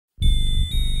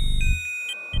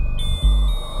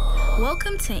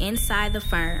Welcome to Inside the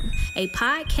Firm, a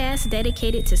podcast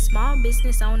dedicated to small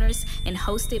business owners and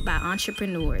hosted by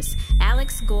entrepreneurs,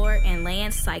 Alex Gore and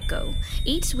Lance Psycho.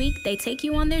 Each week, they take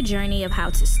you on their journey of how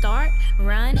to start,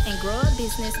 run, and grow a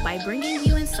business by bringing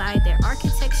you inside their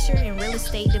architecture and real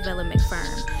estate development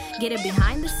firm. Get a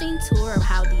behind-the-scenes tour of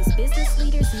how these business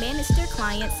leaders manage their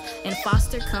clients and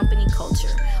foster company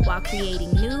culture while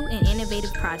creating new and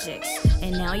innovative projects.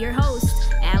 And now your hosts,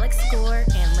 Alex Gore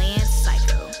and Lance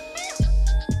Psycho.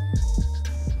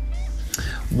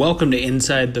 Welcome to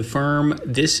Inside the Firm.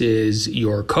 This is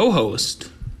your co-host,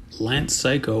 Lance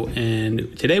Psycho,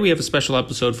 and today we have a special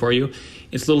episode for you.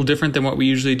 It's a little different than what we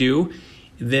usually do.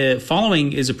 The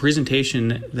following is a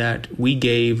presentation that we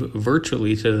gave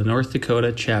virtually to the North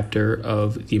Dakota chapter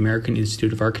of the American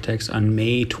Institute of Architects on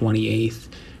May 28th,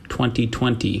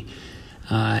 2020.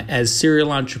 As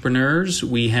serial entrepreneurs,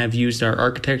 we have used our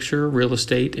architecture, real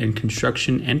estate, and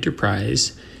construction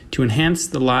enterprise to enhance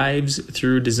the lives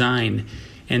through design.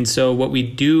 And so what we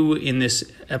do in this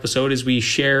episode is we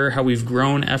share how we've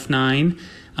grown F9,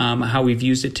 how we've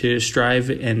used it to strive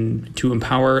and to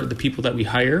empower the people that we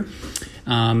hire.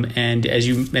 And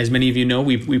as many of you know,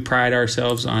 we pride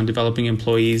ourselves on developing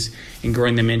employees and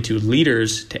growing them into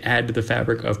leaders to add to the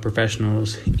fabric of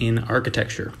professionals in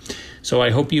architecture. So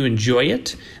I hope you enjoy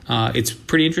it. It's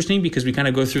pretty interesting because we kind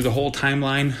of go through the whole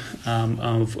timeline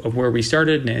of where we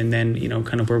started and then,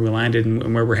 kind of where we landed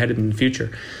and where we're headed in the future.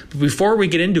 But before we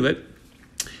get into it,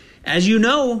 as you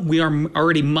know, we are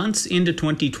already months into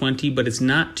 2020, but it's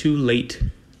not too late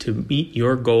to meet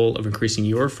your goal of increasing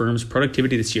your firm's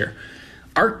productivity this year.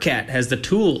 ArcCat has the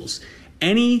tools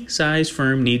any size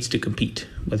firm needs to compete,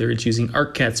 whether it's using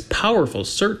ArcCat's powerful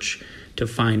search to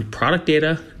find product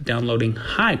data, downloading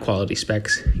high-quality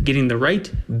specs, getting the right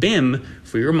BIM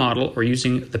for your model, or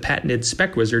using the patented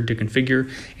Spec Wizard to configure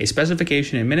a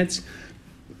specification in minutes.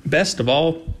 Best of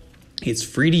all, it's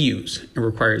free to use and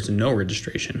requires no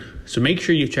registration. So make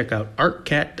sure you check out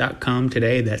arccat.com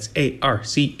today. That's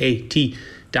ARCAT.com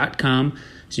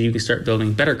so you can start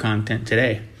building better content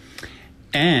today.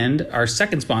 And our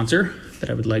second sponsor that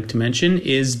I would like to mention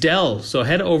is Dell. So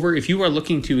head over if you are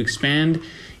looking to expand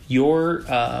your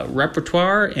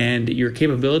repertoire and your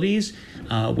capabilities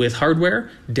with hardware.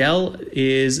 Dell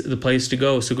is the place to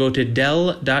go. So go to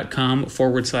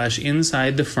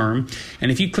dell.com/inside the firm. And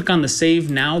if you click on the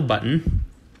Save Now button,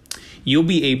 you'll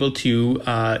be able to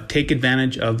take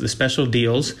advantage of the special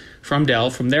deals from Dell.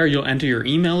 From there, you'll enter your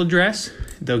email address.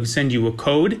 They'll send you a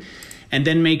code. And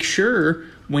then make sure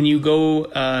when you go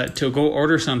to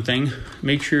order something,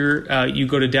 make sure you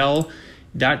go to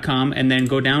Dell.com and then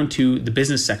go down to the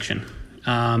business section.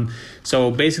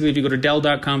 So basically, if you go to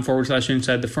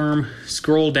Dell.com/inside the firm,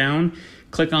 scroll down,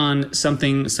 click on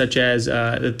something such as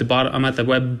at the bottom. I'm at the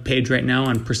web page right now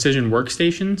on precision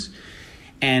workstations,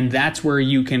 and that's where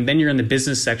you can. Then you're in the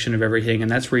business section of everything, and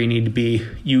that's where you need to be.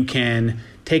 You can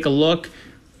take a look,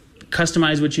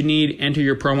 customize what you need, enter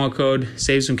your promo code,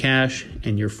 save some cash,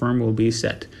 and your firm will be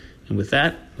set. And with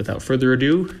that, without further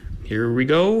ado, here we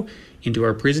go into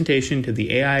our presentation to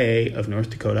the AIA of North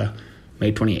Dakota,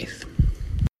 May 28th.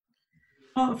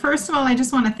 Well, first of all, I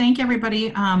just want to thank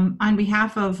everybody on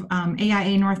behalf of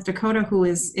AIA North Dakota who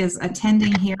is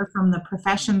attending here from the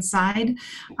profession side.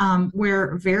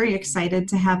 We're very excited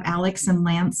to have Alex and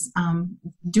Lance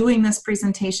doing this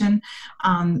presentation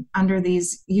under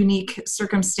these unique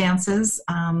circumstances.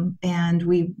 And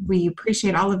we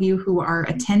appreciate all of you who are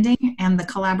attending and the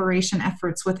collaboration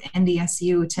efforts with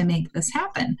NDSU to make this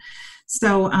happen.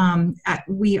 So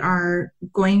we are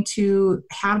going to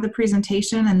have the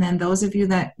presentation, and then those of you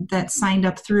that signed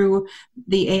up through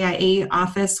the AIA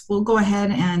office will go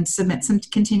ahead and submit some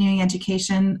continuing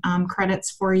education credits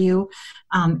for you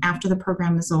after the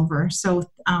program is over.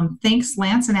 So thanks,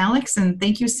 Lance and Alex, and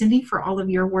thank you, Cindy, for all of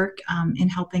your work in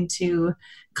helping to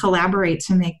collaborate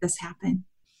to make this happen.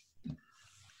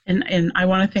 And I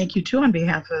want to thank you, too, on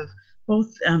behalf of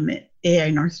both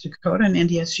AIA North Dakota and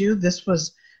NDSU. This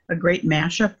was a great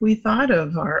mashup, we thought,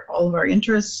 of all of our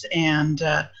interests, and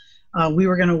we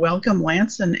were going to welcome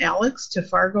Lance and Alex to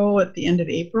Fargo at the end of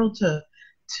April to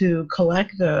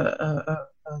collect the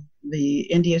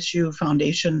NDSU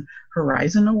Foundation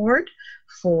Horizon Award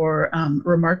for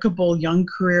remarkable young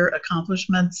career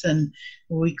accomplishments, and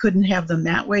we couldn't have them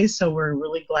that way, so we're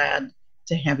really glad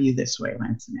to have you this way,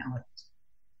 Lance and Alex.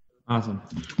 Awesome.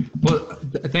 Well,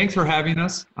 thanks for having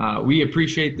us. We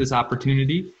appreciate this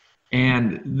opportunity.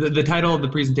 And the title of the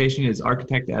presentation is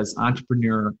Architect as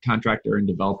Entrepreneur, Contractor, and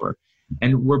Developer.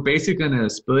 And we're basically going to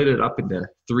split it up into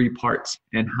three parts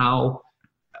and how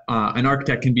an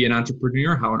architect can be an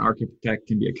entrepreneur, how an architect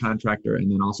can be a contractor,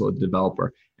 and then also a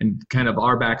developer, and kind of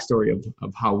our backstory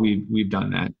of how we've done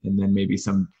that, and then maybe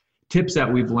some tips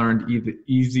that we've learned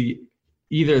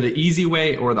either the easy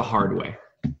way or the hard way.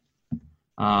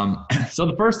 So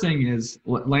the first thing is,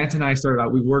 Lance and I started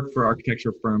out, we worked for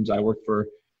architecture firms. I worked for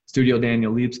Studio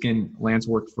Daniel Libeskind. Lance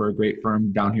worked for a great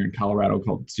firm down here in Colorado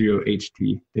called Studio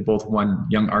HT. They both won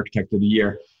Young Architect of the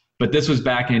Year. But this was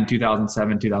back in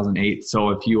 2007, 2008. So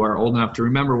if you are old enough to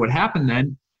remember what happened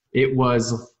then, it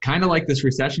was kind of like this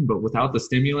recession, but without the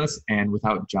stimulus and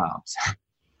without jobs.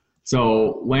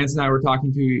 So Lance and I were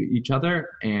talking to each other,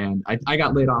 and I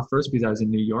got laid off first because I was in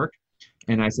New York.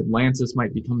 And I said, Lance, this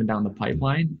might be coming down the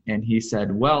pipeline. And he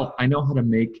said, well, I know how to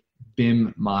make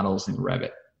BIM models in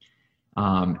Revit.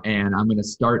 And I'm going to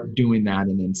start doing that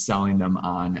and then selling them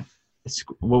on,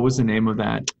 what was the name of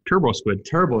that?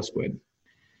 TurboSquid.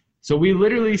 So we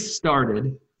literally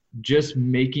started just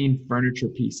making furniture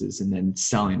pieces and then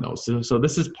selling those. So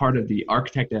this is part of the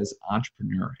Architect as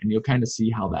Entrepreneur, and you'll kind of see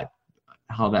how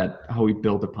we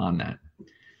build upon that.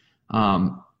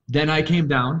 Then I came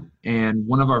down, and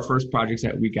one of our first projects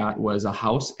that we got was a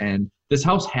house, and this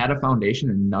house had a foundation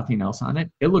and nothing else on it.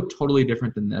 It looked totally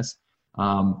different than this.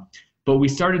 But we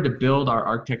started to build our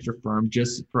architecture firm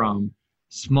just from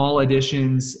small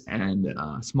additions and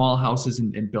small houses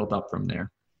and built up from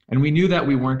there. And we knew that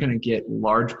we weren't going to get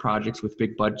large projects with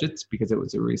big budgets because it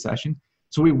was a recession.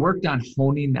 So we worked on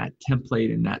honing that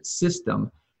template and that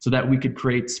system so that we could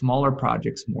create smaller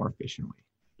projects more efficiently.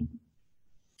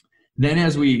 Then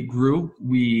as we grew,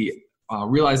 we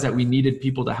realized that we needed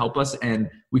people to help us, and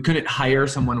we couldn't hire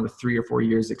someone with 3 or 4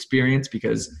 years experience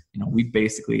because we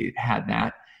basically had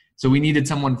that. So we needed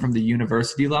someone from the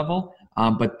university level,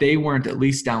 but they weren't, at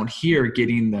least down here,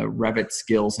 getting the Revit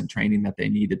skills and training that they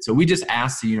needed. So we just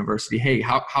asked the university, hey,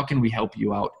 how can we help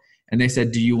you out? And they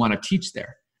said, do you want to teach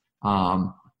there?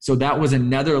 So that was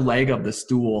another leg of the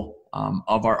stool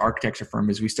of our architecture firm,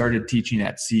 is we started teaching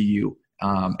at CU.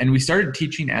 And we started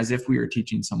teaching as if we were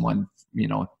teaching someone,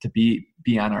 to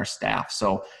be on our staff.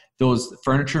 So those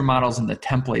furniture models and the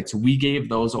templates, we gave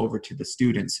those over to the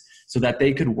students so that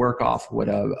they could work off what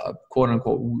a quote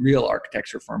unquote real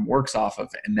architecture firm works off of,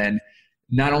 and then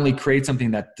not only create something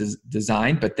that's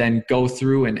designed, but then go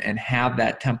through and have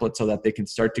that template so that they can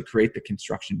start to create the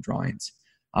construction drawings.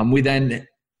 We then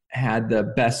had the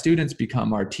best students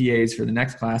become our TAs for the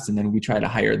next class, and then we try to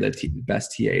hire the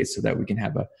best TAs so that we can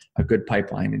have a good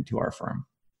pipeline into our firm.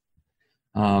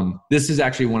 This is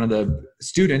actually one of the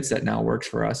students that now works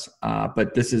for us,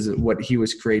 but this is what he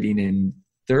was creating in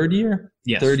third year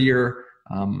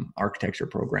architecture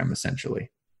program, essentially.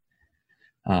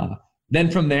 Then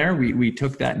from there, we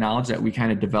took that knowledge that we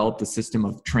kind of developed a system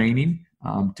of training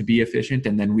to be efficient,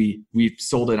 and then we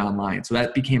sold it online. So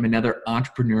that became another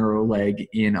entrepreneurial leg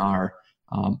in our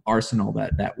arsenal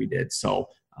that we did. So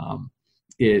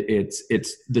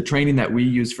it's the training that we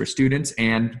use for students,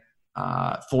 and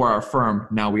for our firm,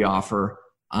 now we offer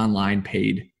online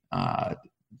paid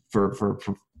for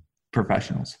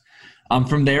professionals.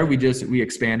 From there, we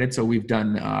expanded. So we've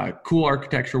done cool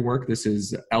architecture work. This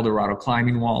is Eldorado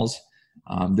climbing walls.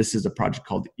 This is a project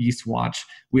called Eastwatch.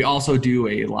 We also do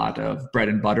a lot of bread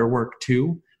and butter work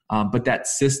too, but that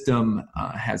system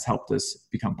has helped us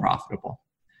become profitable.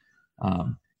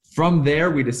 From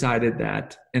there, we decided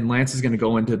that, and Lance is going to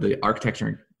go into the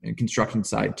architecture and construction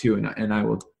side too, and I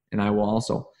will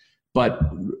also. But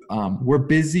we're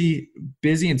busy,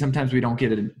 and sometimes we don't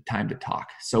get time to talk.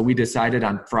 So we decided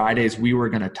on Fridays we were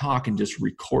going to talk and just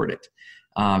record it.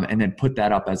 And then put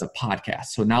that up as a podcast.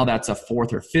 So now that's a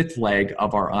 4th or 5th leg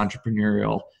of our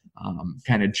entrepreneurial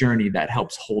kind of journey that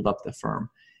helps hold up the firm.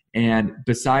 And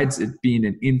besides it being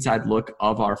an inside look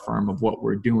of our firm, of what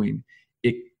we're doing,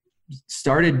 it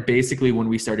started basically when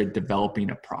we started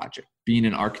developing a project, being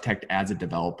an architect as a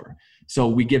developer. So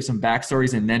we give some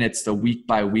backstories, and then it's the week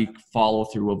by week follow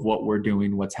through of what we're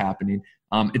doing, what's happening.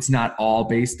 It's not all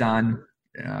based on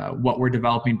what we're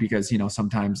developing, because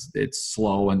sometimes it's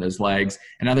slow and there's lags,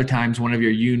 and other times one of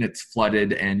your units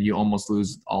flooded and you almost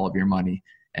lose all of your money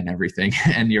and everything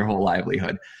and your whole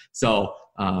livelihood. So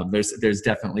there's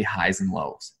definitely highs and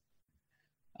lows.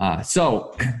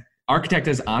 So Architect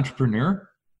as Entrepreneur,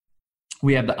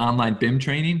 we have the online BIM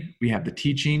training, we have the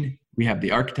teaching, we have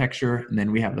the architecture, and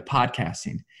then we have the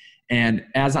podcasting. And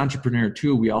as Entrepreneur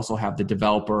too, we also have the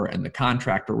developer and the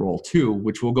contractor role too,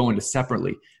 which we'll go into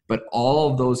separately. But all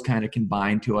of those kind of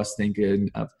combine to us thinking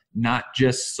of not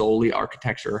just solely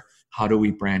architecture, how do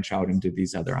we branch out into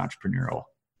these other entrepreneurial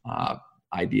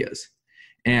ideas?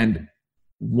 And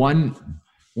one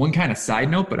One kind of side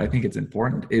note, but I think it's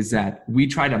important, is that we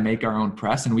try to make our own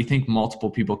press, and we think multiple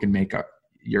people can make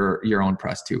your own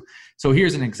press too. So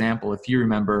here's an example. If you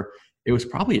remember, it was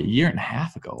probably a year and a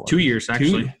half ago. 2 years,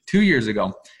 actually. 2 years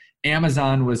ago.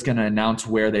 Amazon was going to announce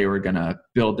where they were going to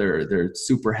build their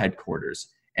super headquarters.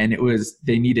 And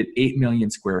they needed 8 million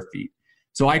square feet.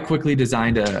 So I quickly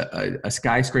designed a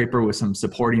skyscraper with some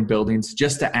supporting buildings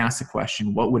just to ask the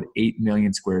question, what would 8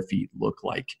 million square feet look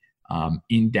like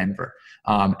in Denver?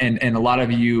 And a lot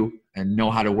of you know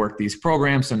how to work these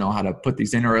programs, so know how to put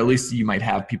these in, or at least you might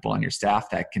have people on your staff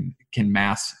that can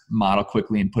mass model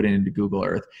quickly and put it into Google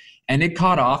Earth. And it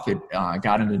caught off. It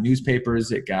got into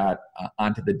newspapers. It got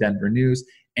onto the Denver News.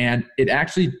 And it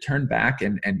actually turned back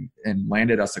and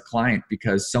landed us a client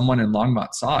because someone in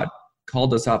Longmont saw it,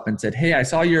 called us up and said, hey, I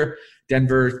saw your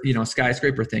Denver,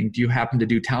 skyscraper thing. Do you happen to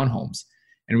do townhomes?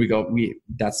 And we go,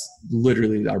 that's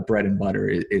literally our bread and butter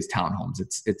is townhomes.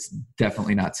 It's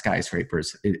definitely not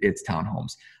skyscrapers. It's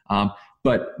townhomes.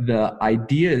 But the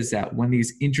idea is that when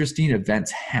these interesting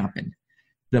events happen,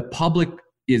 the public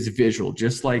is visual,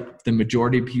 just like the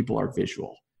majority of people are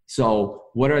visual. So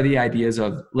what are the ideas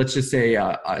of, let's just say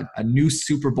a new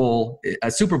Super Bowl, a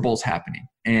Super Bowl's happening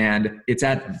and it's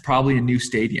at probably a new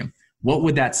stadium. What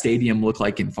would that stadium look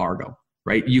like in Fargo,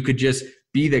 right? You could just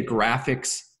be the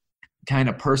graphics kind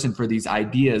of person for these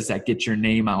ideas that get your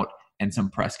name out and some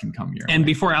press can come your way.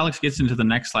 Before Alex gets into the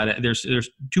next slide, there's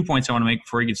 2 points I want to make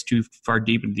before he gets too far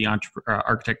deep into the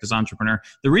architect as entrepreneur.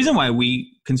 The reason why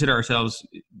we consider ourselves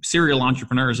serial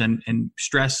entrepreneurs and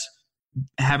stress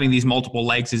having these multiple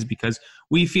legs is because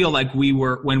we feel like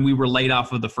when we were laid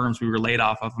off of the firms we were laid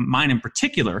off of, mine in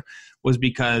particular, was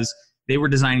because they were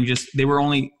they were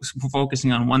only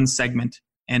focusing on one segment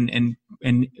and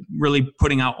really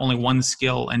putting out only one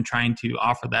skill and trying to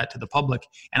offer that to the public.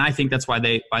 And I think that's why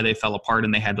they fell apart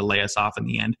and they had to lay us off in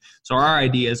the end. So our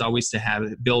idea is always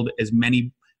to build as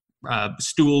many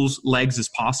legs as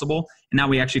possible. And now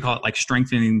we actually call it like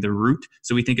strengthening the root.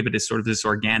 So we think of it as sort of this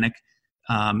organic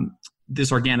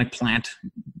plant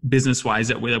business-wise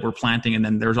that we're planting. And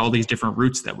then there's all these different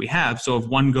roots that we have. So if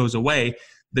one goes away,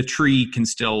 the tree can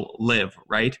still live,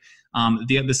 right?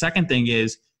 The second thing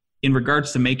is, in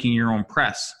regards to making your own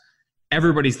press,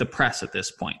 everybody's the press at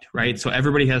this point, right? So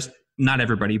everybody has, not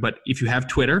everybody, but if you have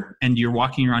Twitter and you're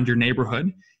walking around your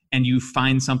neighborhood and you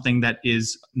find something that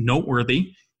is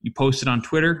noteworthy, you post it on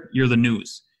Twitter, you're the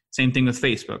news. Same thing with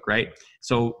Facebook, right?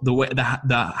 So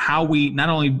how we, not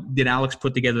only did Alex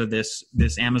put together this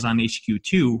Amazon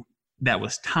HQ2 that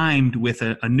was timed with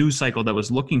a news cycle that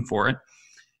was looking for it,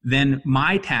 then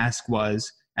my task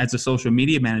was, as a social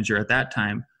media manager at that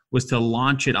time, was to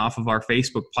launch it off of our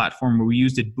Facebook platform where we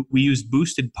used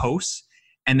boosted posts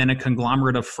and then a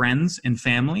conglomerate of friends and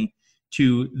family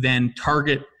to then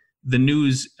target the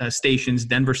news stations,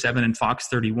 Denver 7 and Fox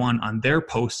 31, on their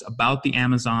posts about the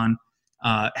Amazon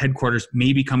headquarters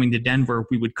maybe coming to Denver.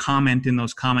 We would comment in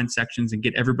those comment sections and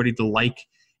get everybody to like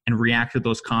and react to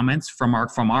those comments from our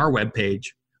webpage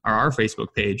or our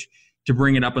Facebook page to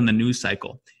bring it up in the news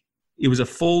cycle. It was a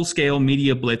full-scale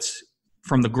media blitz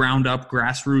from the ground up,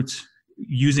 grassroots,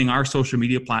 using our social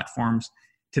media platforms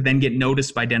to then get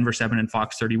noticed by Denver 7 and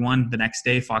Fox 31. The next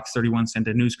day, Fox 31 sent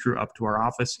a news crew up to our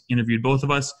office, interviewed both of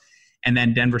us, and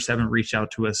then Denver 7 reached out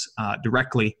to us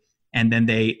directly, and then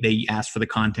they asked for the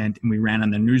content, and we ran on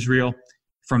the newsreel.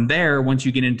 From there, once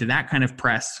you get into that kind of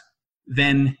press,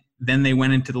 then they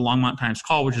went into the Longmont Times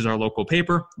Call, which is our local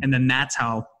paper, and then that's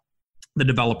how the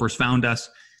developers found us,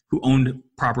 who owned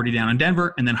property down in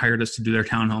Denver, and then hired us to do their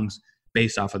townhomes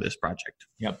based off of this project.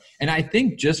 Yep. And I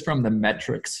think just from the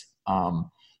metrics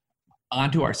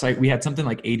onto our site, we had something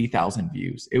like 80,000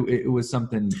 views. It was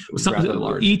something rather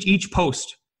large. Each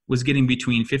post was getting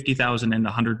between 50,000 and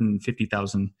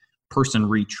 150,000 person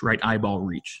reach, right? Eyeball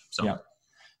reach. So,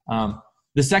 yeah.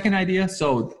 The second idea,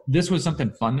 so this was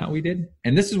something fun that we did.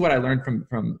 And this is what I learned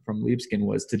from Liebskin,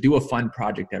 was to do a fun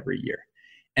project every year.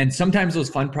 And sometimes those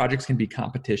fun projects can be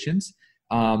competitions.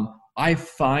 I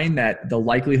find that the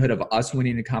likelihood of us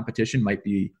winning a competition might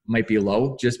be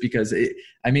low, just because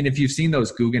if you've seen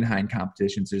those Guggenheim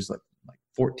competitions, there's like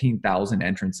 14,000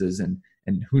 entrances and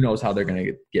who knows how they're going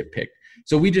to get picked.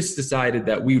 So we just decided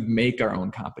that we would make our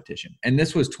own competition. And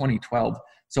this was 2012.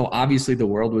 So obviously the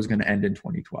world was going to end in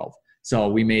 2012. So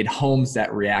we made homes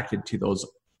that reacted to those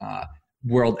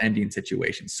world ending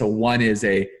situations. So one is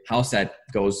a house that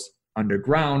goes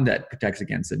underground that protects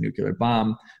against a nuclear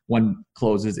bomb. One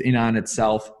closes in on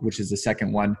itself, which is the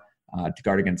second one, to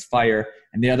guard against fire.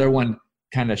 And the other one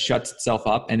kind of shuts itself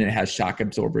up and it has shock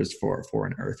absorbers for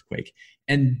an earthquake.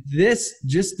 And this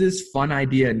fun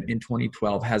idea in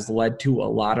 2012 has led to a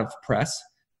lot of press.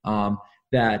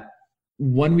 that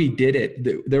when we did it,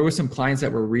 there were some clients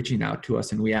that were reaching out to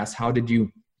us, and we asked, how did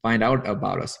you find out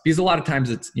about us? Because a lot of times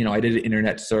it's, I did an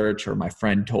internet search or my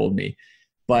friend told me,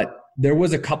 but there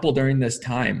was a couple during this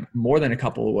time, more than a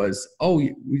couple, was,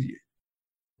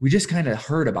 we just kind of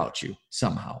heard about you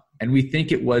somehow. And we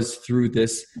think it was through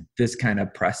this kind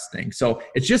of press thing. So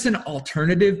it's just an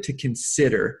alternative to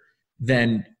consider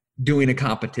than doing a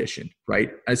competition,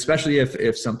 right? Especially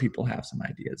if some people have some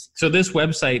ideas. So this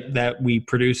website that we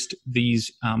produced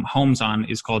these homes on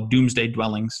is called Doomsday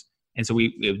Dwellings. And so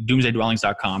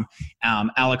doomsdaydwellings.com.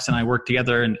 Alex and I worked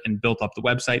together and built up the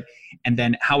website. And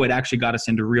then how it actually got us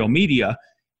into Real Media,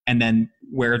 and then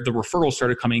where the referrals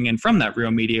started coming in from that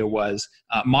Real Media was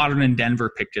Modern in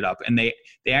Denver picked it up. And they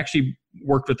actually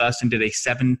worked with us and did a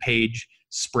 7-page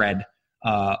spread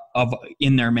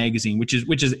in their magazine, which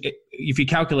is if you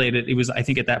calculate it, it was, I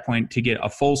think at that point, to get a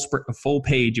full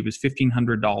page, it was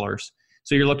 $1,500.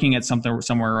 So you're looking at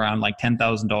somewhere around like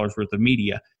 $10,000 worth of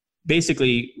media,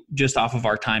 basically just off of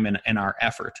our time and our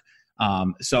effort.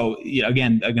 So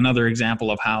again, another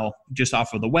example of how just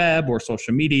off of the web or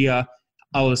social media,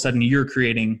 all of a sudden you're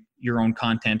creating your own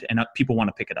content and people want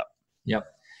to pick it up. Yep.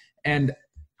 And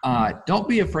don't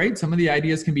be afraid. Some of the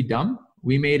ideas can be dumb.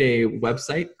 We made a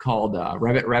website called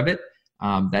Revit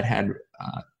that had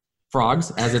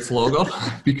frogs as its logo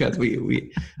because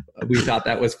we thought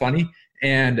that was funny.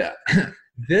 And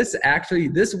this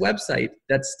website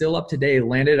that's still up today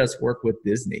landed us work with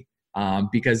Disney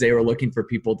because they were looking for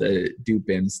people to do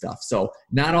BIM stuff. So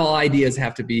not all ideas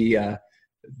have to be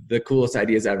the coolest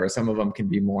ideas ever. Some of them can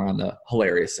be more on the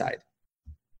hilarious side.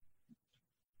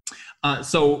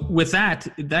 So with that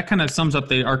kind of sums up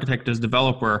the architect as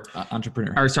developer.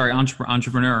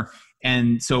 Entrepreneur.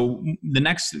 And so the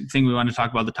next thing we want to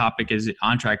talk about the topic is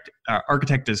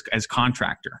architect as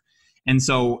contractor. And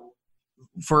so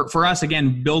for us,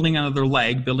 again, building another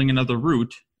leg, building another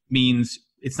route means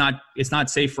it's not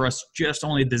safe for us just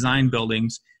only design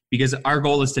buildings, because our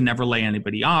goal is to never lay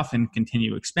anybody off and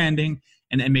continue expanding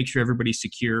and make sure everybody's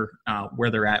secure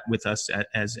where they're at with us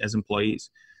as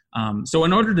employees. So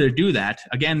in order to do that,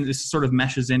 again, this sort of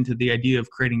meshes into the idea of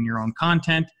creating your own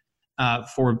content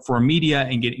for media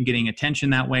and getting attention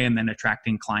that way, and then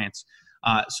attracting clients.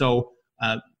 So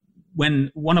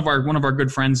when one of our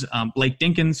good friends, Blake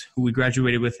Dinkins, who we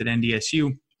graduated with at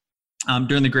NDSU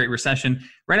during the Great Recession,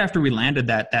 right after we landed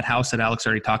that house that Alex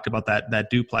already talked about, that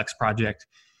duplex project,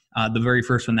 the very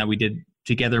first one that we did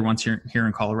together once here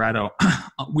in Colorado,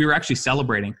 we were actually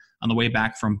celebrating on the way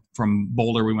back from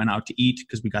Boulder. We went out to eat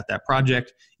because we got that project.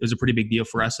 It was a pretty big deal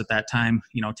for us at that time,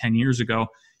 10 years ago.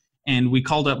 And we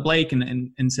called up Blake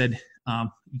and said,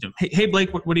 hey Blake,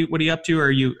 what are you up to?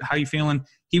 How are you feeling?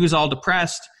 He was all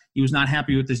depressed. He was not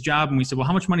happy with his job. And we said, well,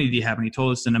 how much money do you have? And he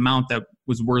told us an amount that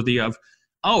was worthy of,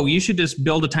 you should just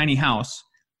build a tiny house,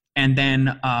 and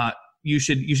then you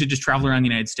should just travel around the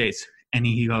United States. And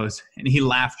he goes, and he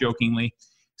laughed jokingly.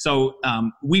 So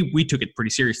we took it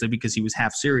pretty seriously because he was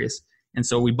half serious. And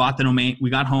so we bought the domain. We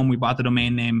got home. We bought the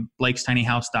domain name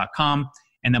blakestinyhouse.com.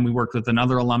 And then we worked with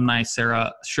another alumni,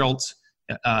 Sarah Schultz,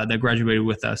 that graduated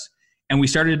with us. And we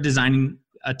started designing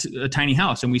a tiny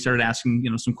house. And we started asking,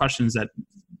 some questions that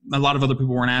a lot of other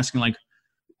people weren't asking, like,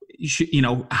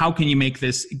 how can you make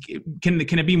this? Can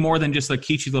it be more than just a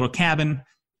kitschy little cabin?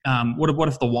 What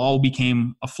if the wall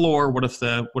became a floor? What if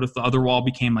the other wall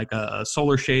became like a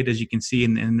solar shade, as you can see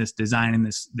in this design, in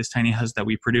this tiny house that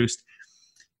we produced?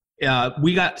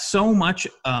 We got so much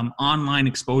online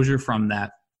exposure from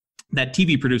that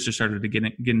TV producers started to get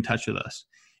in touch with us,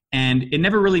 and it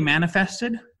never really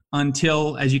manifested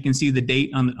until, as you can see, the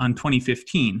date on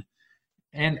 2015.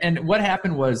 And what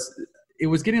happened was, it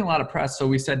was getting a lot of press. So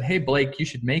we said, hey Blake, you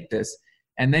should make this.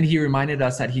 And then he reminded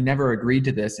us that he never agreed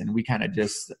to this, and we kind of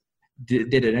just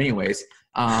did it anyways.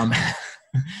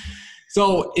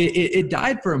 So it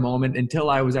died for a moment until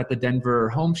I was at the Denver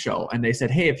Home Show, and they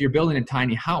said, hey, if you're building a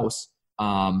tiny house,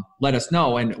 let us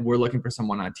know, and we're looking for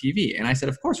someone on TV. And I said,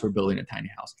 of course we're building a tiny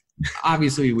house.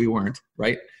 Obviously we weren't,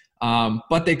 right?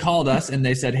 But they called us and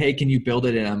they said, hey, can you build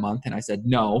it in a month? And I said,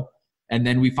 no. And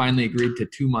then we finally agreed to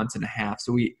 2 months and a half.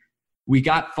 So we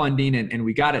got funding and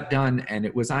we got it done, and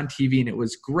it was on TV, and it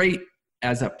was great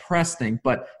as a press thing.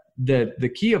 But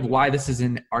the key of why this is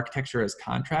in architecture as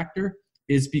contractor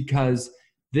is because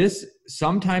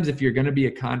sometimes if you're going to be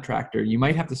a contractor, you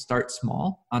might have to start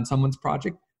small on someone's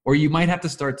project, or you might have to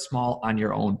start small on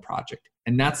your own project.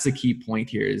 And that's the key point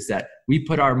here, is that we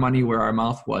put our money where our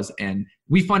mouth was, and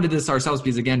we funded this ourselves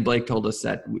because, again, Blake told us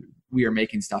that we are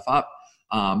making stuff up,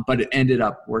 but it ended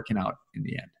up working out in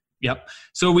the end. Yep.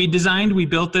 So we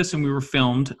built this, and we were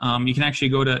filmed. You can actually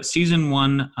go to season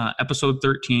 1, episode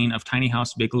 13 of Tiny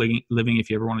House Big Living if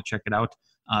you ever want to check it out.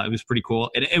 It was pretty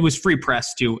cool. It was free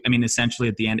press too. I mean, essentially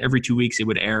at the end, every 2 weeks it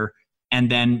would air. And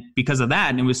then because of that,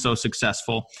 and it was so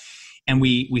successful, and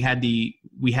we had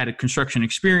a construction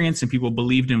experience, and people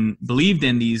believed in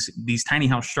these tiny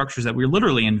house structures that we were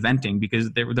literally inventing, because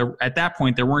there at that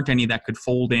point there weren't any that could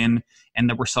fold in and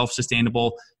that were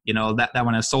self-sustainable. You know, that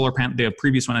one has solar panel. The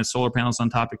previous one has solar panels on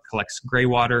top. It collects gray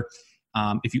water.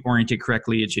 If you orient it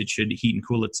correctly, it should heat and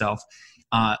cool itself.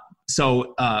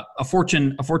 So a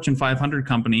Fortune 500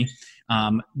 company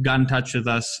got in touch with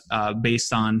us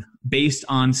based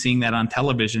on seeing that on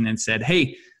television, and said,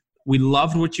 "Hey, we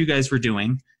loved what you guys were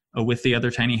doing with the other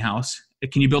tiny house.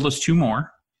 Can you build us 2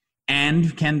 more?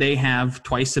 And can they have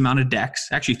twice the amount of decks?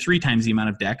 Actually, 3 times the amount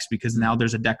of decks, because now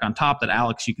there's a deck on top that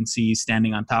Alex, you can see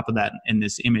standing on top of that in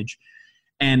this image."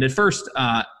 And at first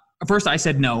I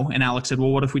said no, and Alex said, "Well,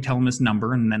 what if we tell them this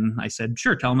number?" And then I said,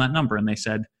 "Sure, tell them that number." And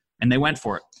they went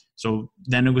for it. So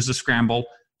then it was a scramble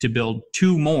to build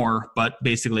 2 more, but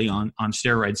basically on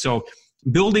steroids. So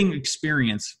building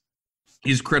experience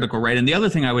is critical, right? And the other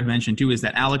thing I would mention too is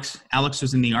that Alex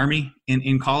was in the Army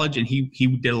in college, and he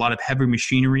did a lot of heavy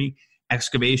machinery,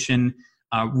 excavation,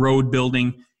 road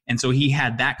building. And so he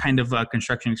had that kind of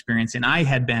construction experience. And I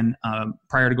had been,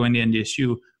 prior to going to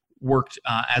NDSU, worked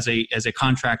as a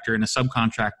contractor and a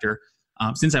subcontractor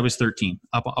since I was 13,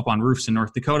 up on roofs in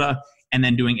North Dakota, and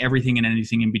then doing everything and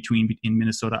anything in between in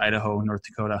Minnesota, Idaho, North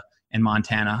Dakota, and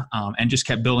Montana, and just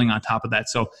kept building on top of that.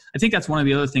 So I think that's one of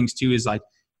the other things too, is like,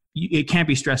 it can't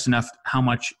be stressed enough how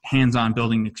much hands-on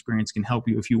building experience can help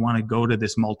you if you want to go to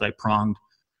this multi-pronged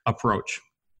approach.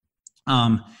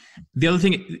 The other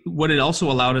thing, what it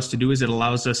also allowed us to do is it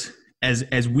allows us,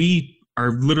 as we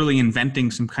are literally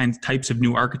inventing some types of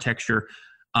new architecture,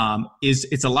 is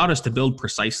it's allowed us to build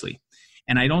precisely.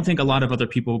 And I don't think a lot of other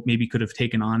people maybe could have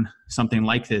taken on something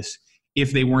like this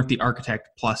if they weren't the architect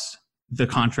plus the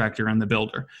contractor and the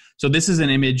builder. So this is an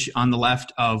image on the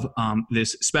left of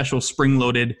this special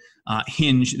spring-loaded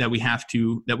hinge that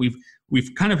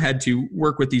we've kind of had to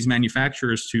work with these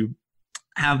manufacturers to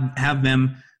have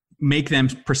them make them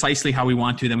precisely how we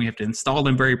want to. Then we have to install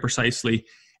them very precisely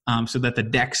so that the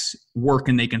decks work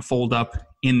and they can fold up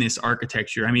in this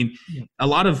architecture. I mean, a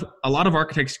lot of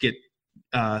architects get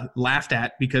laughed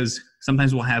at because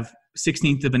sometimes we'll have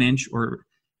 1/16 of an inch or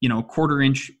 1/4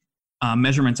 inch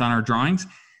measurements on our drawings,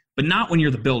 but not when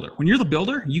you're the builder. When you're the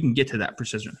builder, you can get to that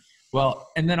precision. Well,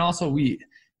 and then also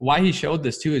why he showed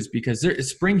this too is because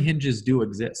spring hinges do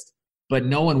exist, but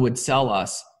no one would sell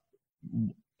us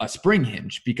a spring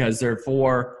hinge because they're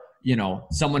for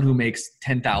someone who makes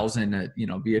 10,000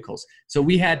 vehicles. So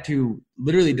we had to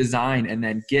literally design and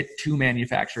then get 2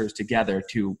 manufacturers together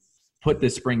to put the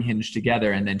spring hinge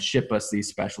together and then ship us these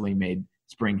specially made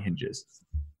spring hinges.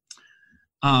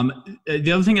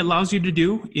 The other thing it allows you to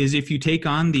do is if you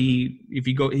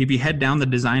head down the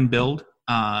design build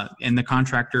in the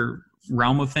contractor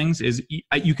realm of things, is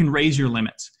you can raise your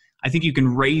limits. I think you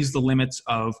can raise the limits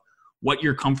of what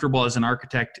you're comfortable as an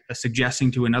architect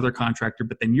suggesting to another contractor,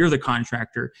 but then you're the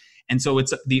contractor. And so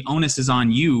the onus is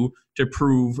on you to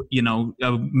prove,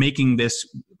 making this,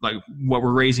 like what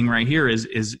we're raising right here is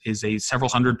a several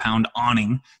 100-pound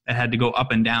awning that had to go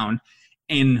up and down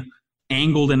and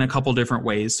angled in a couple different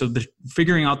ways. So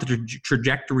figuring out the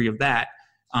trajectory of that,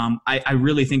 I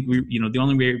really think the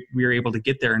only way we were able to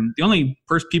get there, and the only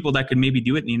first people that could maybe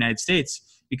do it in the United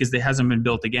States, because it hasn't been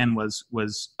built again, was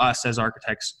us as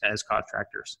architects, as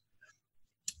contractors.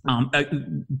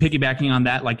 Piggybacking on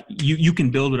that, like you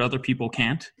can build what other people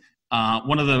can't.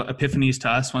 One of the epiphanies to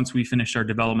us once we finished our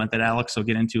development that Alex will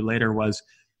get into later was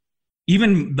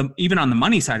even on the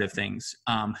money side of things,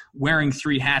 wearing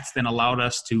 3 hats then allowed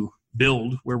us to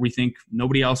build where we think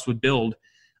nobody else would build.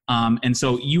 And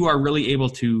so you are really able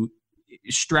to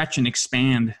stretch and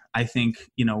expand, I think,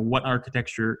 what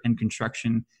architecture and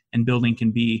construction and building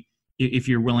can be if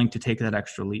you're willing to take that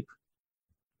extra leap.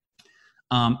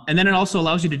 And then it also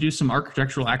allows you to do some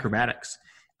architectural acrobatics.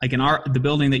 Like the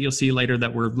building that you'll see later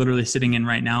that we're literally sitting in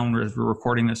right now and we're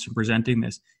recording this and presenting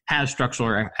this has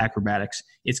structural acrobatics.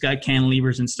 It's got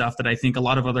cantilevers and stuff that I think a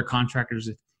lot of other contractors,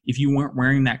 if you weren't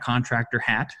wearing that contractor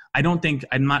hat,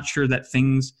 I'm not sure that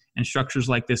things and structures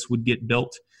like this would get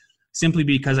built, simply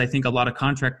because I think a lot of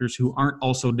contractors who aren't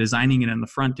also designing it in the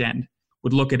front end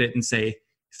would look at it and say,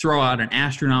 throw out an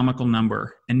astronomical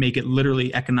number and make it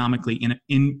literally economically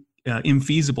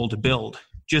infeasible to build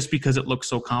just because it looks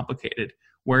so complicated.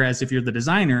 Whereas if you're the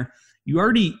designer, you've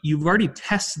already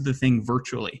tested the thing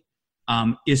virtually,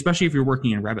 especially if you're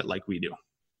working in Revit like we do.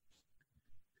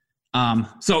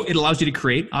 So it allows you to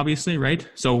create, obviously, right?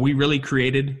 So we really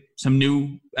created a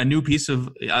new piece of,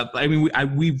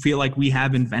 we feel like we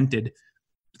have invented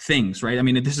things, right? I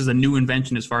mean, this is a new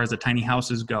invention as far as the tiny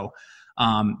houses go.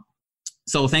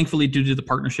 So thankfully, due to the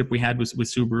partnership we had with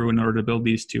Subaru in order to build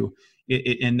these two,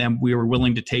 and then we were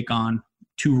willing to take on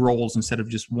 2 roles instead of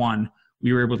just one,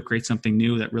 we were able to create something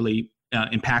new that really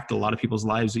impacted a lot of people's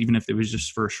lives, even if it was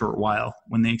just for a short while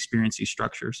when they experience these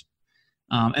structures.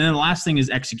 And then the last thing is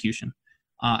execution.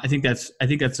 I think that's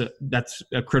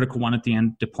a critical one at the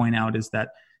end to point out, is that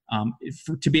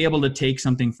to be able to take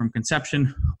something from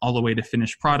conception all the way to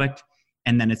finished product,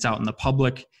 and then it's out in the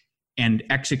public, and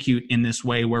execute in this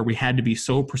way where we had to be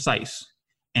so precise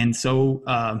and so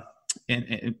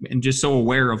and just so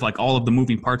aware of like all of the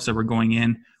moving parts that were going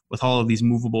in with all of these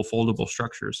movable, foldable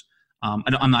structures.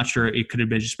 I'm not sure it could have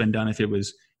just been done if it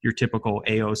was your typical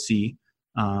AOC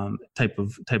type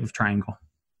of triangle.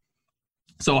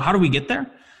 So how do we get there?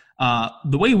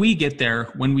 The way we get there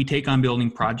when we take on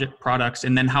building products,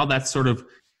 and then how that sort of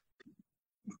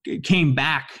came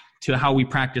back to how we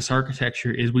practice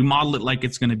architecture, is we model it like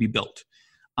it's going to be built.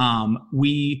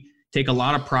 We take a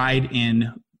lot of pride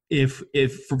in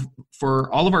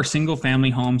for all of our single family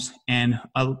homes, and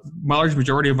a large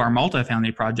majority of our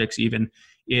multifamily projects even,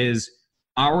 is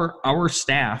our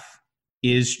staff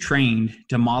is trained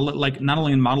to model it like, not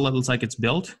only model it like it's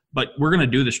built, but we're going to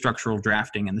do the structural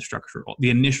drafting and the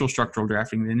initial structural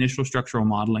drafting, the initial structural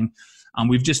modeling.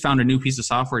 We've just found a new piece of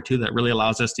software too that really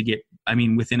allows us to get,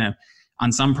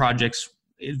 on some projects,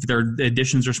 if the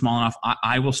additions are small enough,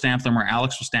 I will stamp them or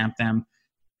Alex will stamp them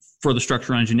for the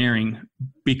structural engineering,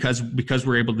 because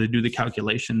we're able to do the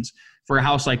calculations. For a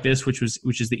house like this, which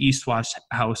is the East West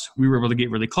house, we were able to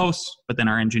get really close, but then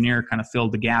our engineer kind of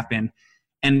filled the gap in.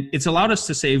 And it's allowed us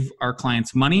to save our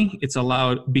clients money. It's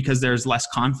allowed, because there's less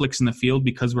conflicts in the field,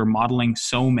 because we're modeling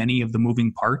so many of the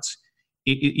moving parts,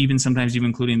 even sometimes even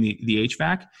including the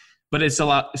HVAC. But it's a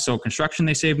lot. So construction,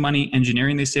 they save money.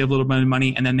 Engineering, they save a little bit of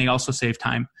money, and then they also save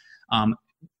time.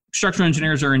 Structural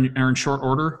engineers are in short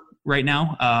order right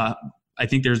now. I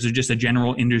think there's just a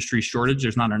general industry shortage.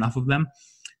 There's not enough of them.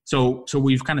 So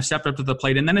we've kind of stepped up to the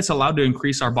plate, and then it's allowed to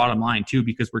increase our bottom line too,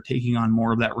 because we're taking on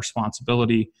more of that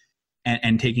responsibility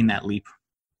and taking that leap.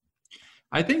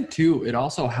 I think too, it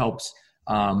also helps.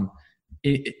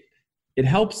 It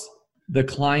helps the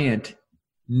client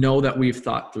know that we've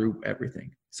thought through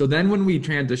everything. So then when we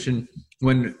transition,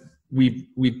 when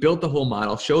we built the whole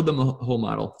model, showed them the whole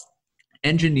model,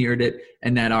 engineered it,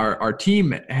 and that our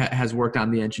team has worked on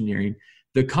the engineering,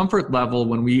 the comfort level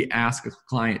when we ask a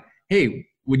client, hey,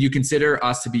 would you consider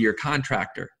us to be your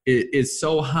contractor, it is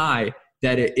so high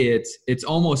that it's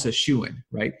almost a shoo-in,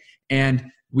 right? And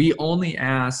we only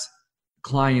ask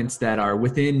clients that are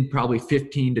within probably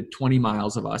 15 to 20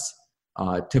 miles of us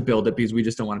to build it, because we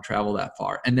just don't want to travel that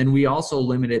far. And then we also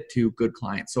limit it to good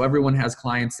clients. So everyone has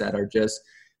clients that are just,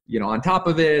 on top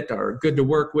of it, are good to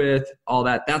work with, all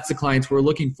that. That's the clients we're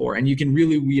looking for. And you can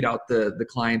really weed out the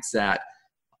clients that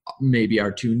maybe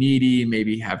are too needy,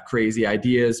 maybe have crazy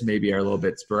ideas, maybe are a little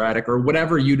bit sporadic, or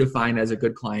whatever you define as a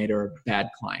good client or a bad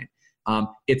client.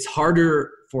 It's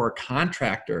harder for a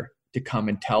contractor to come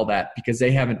and tell that, because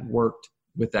they haven't worked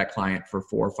with that client for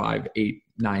 4, 5, 8,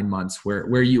 9 months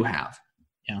where you have.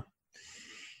 Yeah.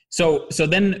 So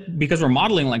then, because we're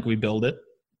modeling like we build it,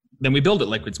 then we build it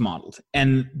like it's modeled.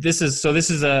 And this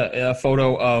is a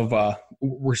photo of,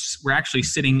 we're actually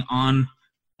sitting on,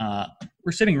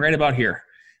 we're sitting right about here.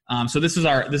 So this is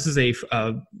a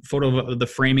photo of the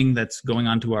framing that's going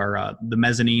onto our, the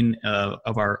mezzanine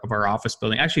of our office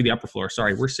building. Actually the upper floor,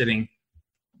 sorry, we're sitting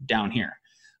down here.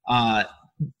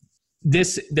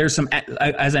 There's some,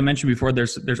 as I mentioned before,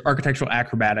 there's architectural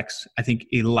acrobatics. I think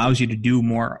it allows you to do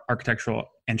more architectural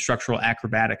and structural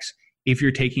acrobatics if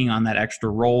you're taking on that extra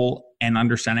role and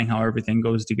understanding how everything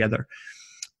goes together.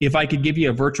 If I could give you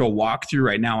a virtual walkthrough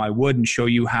right now, I would, and show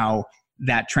you how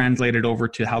that translated over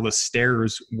to how the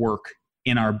stairs work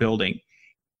in our building.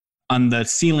 On the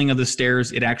ceiling of the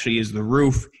stairs, it actually is the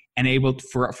roof, and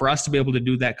for us to be able to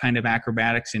do that kind of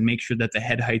acrobatics and make sure that the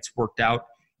head heights worked out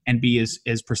and be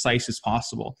as precise as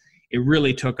possible. It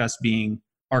really took us being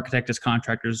architect as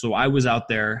contractors. So I was out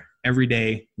there every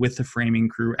day with the framing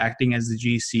crew, acting as the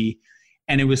GC,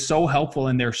 and it was so helpful,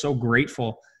 and they're so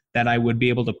grateful that I would be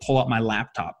able to pull up my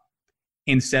laptop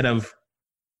instead of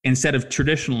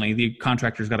traditionally the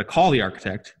contractor's got to call the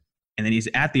architect, and then he's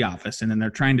at the office, and then they're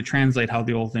trying to translate how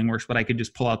the whole thing works. But I could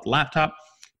just pull out the laptop,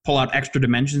 pull out extra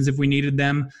dimensions if we needed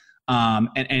them.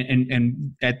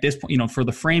 And at this point, for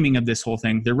the framing of this whole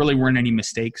thing, there really weren't any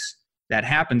mistakes that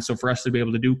happened. So for us to be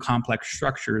able to do complex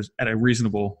structures at a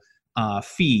reasonable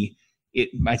fee,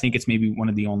 I think it's maybe one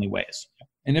of the only ways.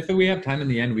 And if we have time in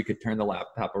the end, we could turn the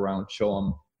laptop around, show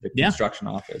them the construction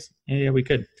office. Yeah, we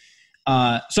could.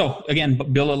 So again,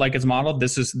 build it like it's modeled.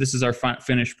 This is our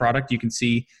finished product. You can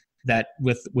see that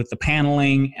with the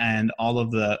paneling and all of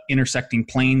the intersecting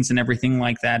planes and everything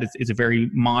like that, it's a very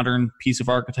modern piece of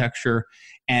architecture.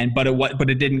 But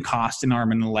it didn't cost an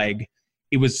arm and a leg.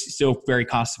 It was still very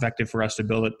cost effective for us to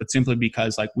build it, but simply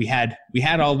because like we had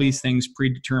all these things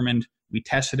predetermined. We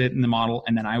tested it in the model,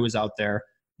 and then I was out there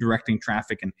directing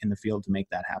traffic in the field to make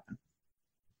that happen.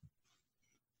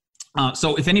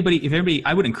 So if anybody,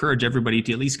 I would encourage everybody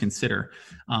to at least consider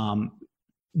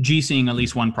GCing at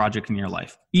least one project in your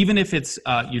life, even if it's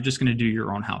you're just going to do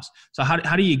your own house. So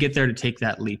how do you get there to take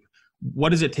that leap? What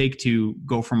does it take to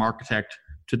go from architect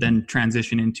to then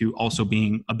transition into also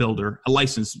being a builder, a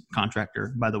licensed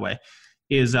contractor, by the way?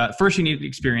 Is first you need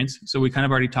experience. So we kind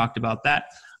of already talked about that.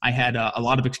 I had a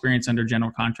lot of experience under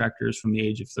general contractors from the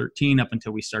age of 13 up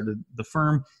until we started the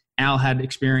firm. Al had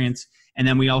experience, and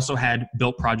then we also had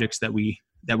built projects that we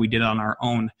did on our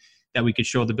own that we could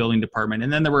show the building department.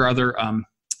 And then there were other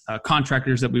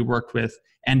contractors that we worked with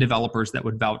and developers that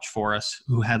would vouch for us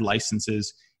who had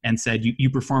licenses and said you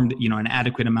performed an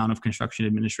adequate amount of construction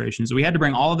administration. So we had to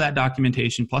bring all of that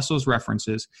documentation plus those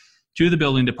references to the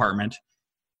building department.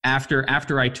 After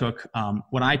I took,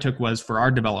 what I took was for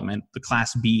our development, the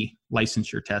Class B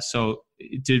licensure test. So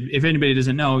if anybody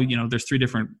doesn't know, there's 3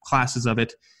 different classes of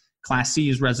it. Class C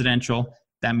is residential.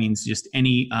 That means just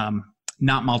any,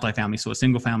 not multifamily. So a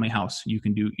single family house you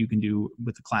can do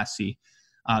with the Class C.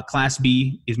 Class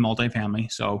B is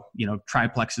multifamily. So,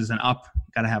 triplexes and up,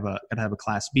 gotta have a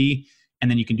Class B.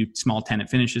 And then you can do small tenant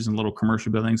finishes and little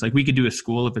commercial buildings. Like we could do a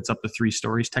school if it's up to 3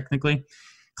 stories technically.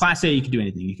 Class A, you can do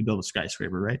anything. You can build a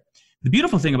skyscraper, right? The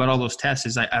beautiful thing about all those tests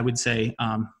is I would say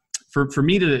for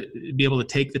me to be able to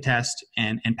take the test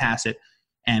and pass it,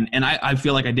 and I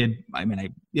feel like I did.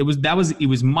 It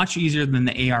was much easier than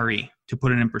the ARE, to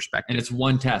put it in perspective. And it's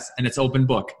one test, and it's open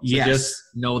book. So yes. Just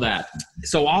know that.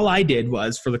 So all I did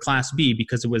was for the Class B,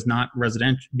 because it was not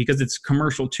residential, because it's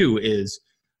commercial too, is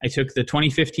I took the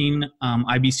 2015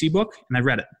 IBC book and I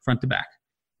read it front to back.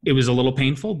 It was a little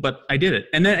painful, but I did it.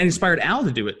 And then it inspired Al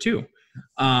to do it too,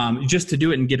 just to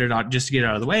do it and get it out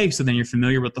of the way. So then you're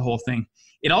familiar with the whole thing.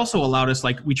 It also allowed us,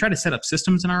 we try to set up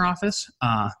systems in our office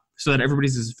so that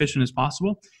everybody's as efficient as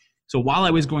possible. So while I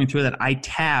was going through that, I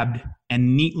tabbed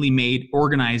and neatly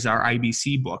organized our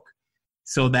IBC book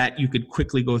so that you could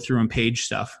quickly go through and page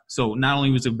stuff. So not only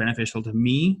was it beneficial to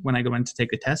me when I go in to take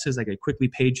the test, is I could quickly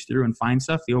page through and find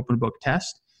stuff, the open book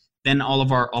test. Then all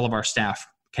of our staff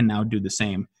can now do the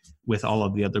same with all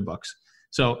of the other books.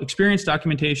 So experience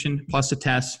documentation plus a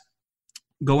test,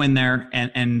 go in there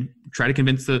and try to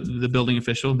convince the building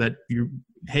official that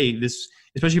this,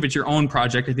 especially if it's your own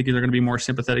project, I think they're going to be more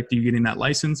sympathetic to you getting that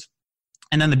license.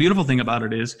 And then the beautiful thing about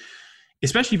it is,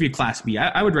 especially if you're Class B,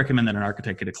 I would recommend that an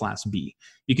architect get a Class B,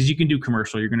 because you can do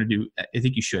commercial. You're going to do, I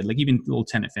think you should, even little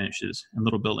tenant finishes and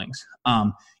little buildings.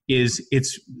 The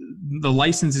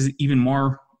license is even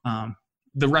more,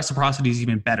 the reciprocity is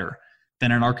even better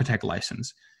than an architect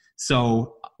license.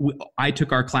 So I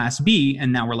took our Class B,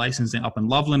 and now we're licensing up in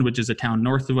Loveland, which is a town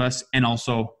north of us, and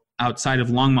also outside of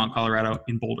Longmont, Colorado,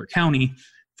 in Boulder County,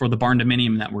 for the barn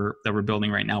dominium that we're building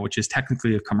right now, which is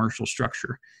technically a commercial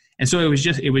structure. And so it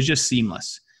was just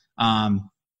seamless.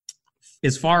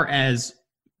 As far as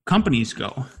companies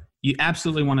go, you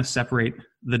absolutely want to separate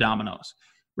the dominoes,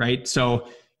 right? So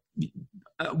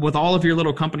with all of your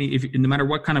little company, no matter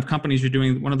what kind of companies you're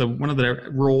doing, one of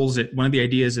the roles, one of the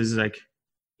ideas is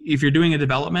if you're doing a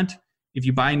development, if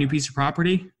you buy a new piece of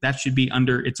property, that should be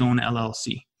under its own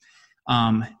LLC.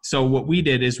 So what we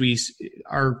did is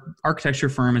our architecture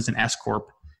firm is an S Corp.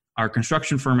 Our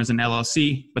construction firm is an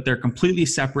LLC, but they're completely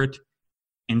separate,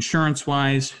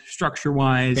 insurance-wise,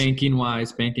 structure-wise.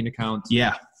 Banking-wise, banking accounts.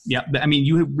 Yeah.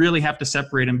 You really have to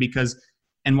separate them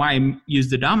and why I use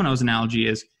the dominoes analogy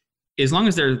is, as long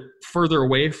as they're further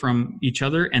away from each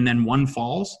other and then one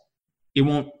falls, it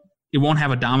won't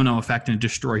have a domino effect and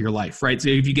destroy your life, right? So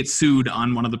if you get sued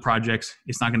on one of the projects,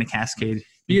 it's not going to cascade.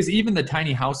 Because even the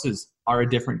tiny houses are a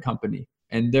different company,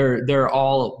 and they're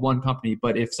all one company.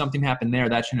 But if something happened there,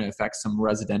 that shouldn't affect some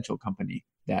residential company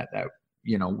that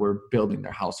we're building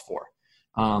their house for.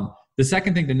 The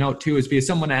second thing to note too is, because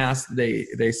someone asked, they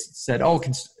said,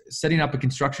 setting up a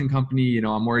construction company,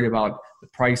 I'm worried about the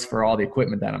price for all the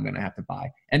equipment that I'm going to have to buy.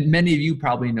 And many of you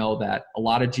probably know that a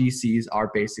lot of GCs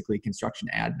are basically construction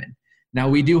admin. Now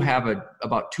we do have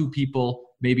about 2 people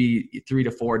maybe 3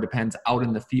 to 4, depends, out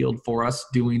in the field for us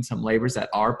doing some labors that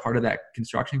are part of that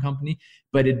construction company.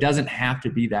 But it doesn't have to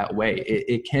be that way.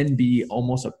 It can be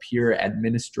almost a pure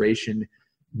administration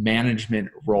management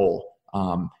role.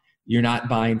 You're not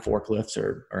buying forklifts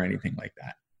or anything like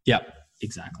that. Yep,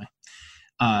 exactly.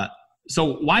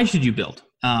 So why should you build?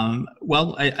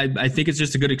 Well, I think it's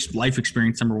just a good life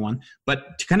experience, number one.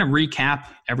 But to kind of recap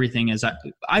everything, is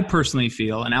I personally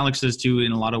feel, and Alex does too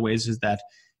in a lot of ways, is that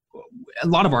a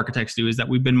lot of architects do, is that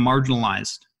we've been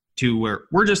marginalized to where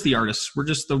we're just the artists. We're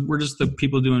just the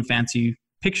people doing fancy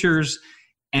pictures,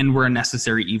 and we're a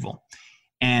necessary evil.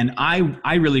 And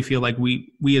I really feel like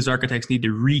we as architects need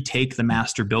to retake the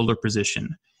master builder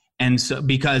position. And so,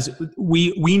 because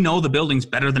we know the buildings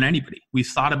better than anybody, we've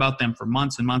thought about them for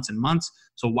months and months and months.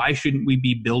 So why shouldn't we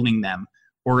be building them,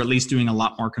 or at least doing a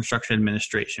lot more construction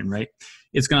administration, right?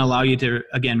 It's going to allow you to,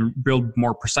 again, build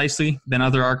more precisely than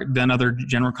other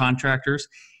general contractors.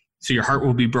 So your heart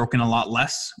will be broken a lot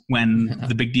less when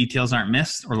the big details aren't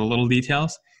missed, or the little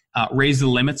details. Raise the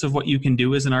limits of what you can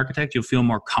do as an architect. You'll feel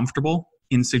more comfortable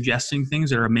in suggesting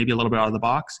things that are maybe a little bit out of the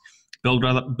box. Build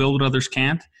what others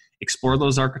can't. Explore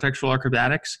those architectural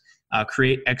acrobatics,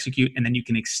 create, execute, and then you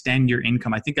can extend your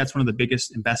income. I think that's one of the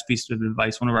biggest and best pieces of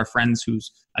advice. One of our friends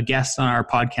who's a guest on our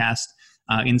podcast,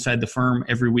 Inside the Firm,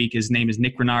 every week, his name is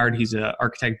Nick Renard. He's an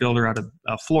architect builder out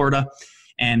of Florida.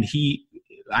 And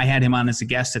I had him on as a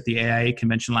guest at the AIA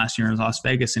convention last year in Las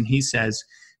Vegas. And he says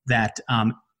that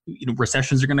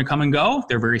recessions are going to come and go.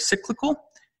 They're very cyclical.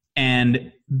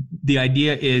 And the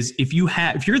idea is, if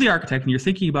you're the architect and you're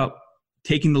thinking about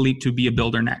taking the leap to be a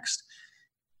builder next,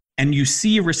 and you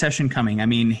see a recession coming, I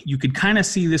mean, you could kind of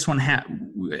see this one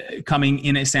coming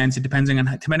in a sense, depending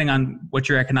on what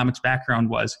your economics background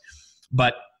was.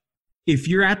 But if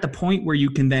you're at the point where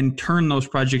you can then turn those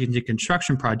projects into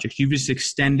construction projects, you've just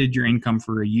extended your income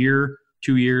for a year,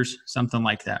 2 years, something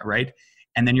like that, right?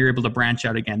 And then you're able to branch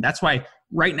out again. That's why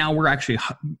right now we're actually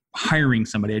hiring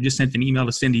somebody. I just sent an email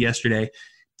to Cindy yesterday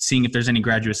seeing if there's any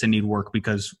graduates that need work,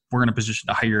 because we're in a position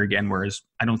to hire again, whereas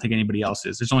I don't think anybody else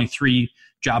is. There's only 3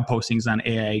 job postings on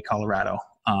AIA Colorado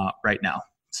right now.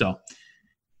 So,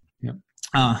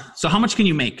 so how much can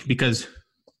you make? Because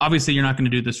obviously you're not going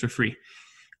to do this for free.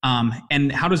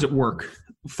 And how does it work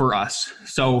for us?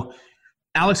 So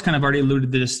Alex kind of already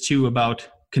alluded to this too, about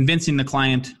convincing the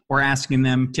client or asking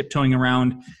them, tiptoeing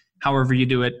around, however you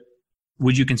do it,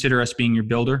 would you consider us being your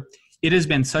builder? It has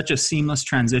been such a seamless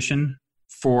transition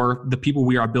for the people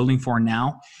we are building for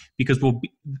now, because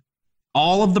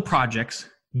all of the projects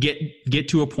get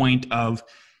to a point of,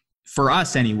 for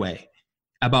us anyway,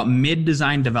 about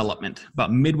mid-design development,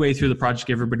 about midway through the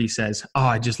project, everybody says,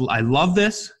 oh, I love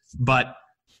this, but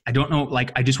I don't know,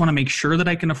 I just want to make sure that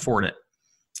I can afford it.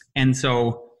 And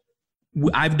so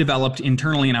I've developed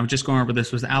internally, and I was just going over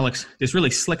this with Alex, this really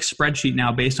slick spreadsheet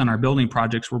now based on our building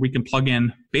projects, where we can plug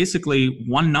in basically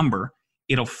one number.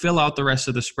 It'll fill out the rest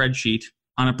of the spreadsheet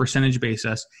on a percentage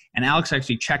basis. And Alex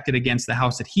actually checked it against the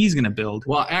house that he's going to build.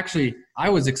 Well, actually, I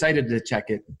was excited to check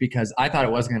it because I thought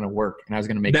it wasn't going to work, and I was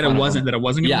going to make that it wasn't going to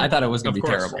work. I thought it was going to be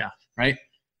terrible. Yeah. Right.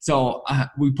 So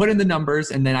we put in the numbers,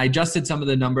 and then I adjusted some of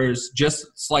the numbers just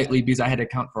slightly because I had to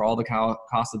account for all the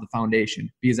cost of the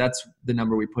foundation, because that's the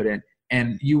number we put in.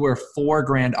 And you were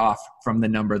 $4,000 off from the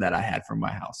number that I had from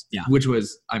my house. Yeah. Which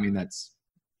was, that's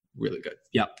really good.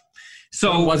 Yep.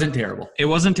 So it wasn't terrible. It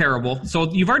wasn't terrible.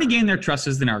 So you've already gained their trust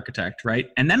as an architect, right?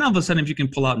 And then all of a sudden, if you can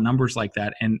pull out numbers like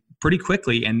that and pretty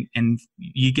quickly, and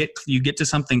you get to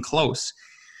something close,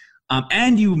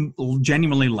 and you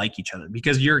genuinely like each other,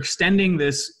 because you're extending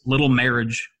this little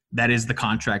marriage that is the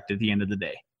contract at the end of the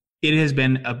day. It has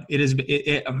been,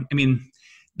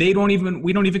 we don't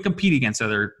even compete against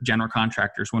other general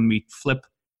contractors when we flip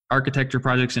architecture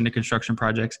projects into construction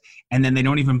projects, and then they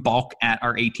don't even balk at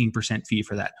our 18% fee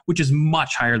for that, which is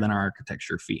much higher than our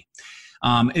architecture fee.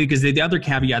 Because the other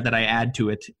caveat that I add to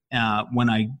it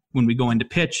when we go into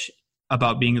pitch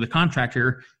about being the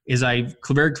contractor is I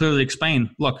very clearly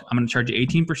explain, look, I'm going to charge you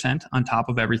 18% on top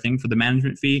of everything for the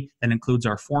management fee. That includes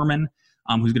our foreman,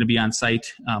 who's going to be on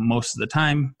site most of the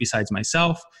time besides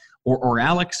myself or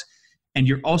Alex. And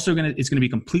you're also it's going to be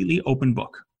completely open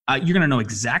book. You're going to know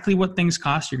exactly what things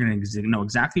cost. You're going to know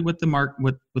exactly what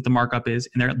the markup is,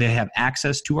 and they have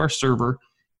access to our server,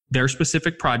 their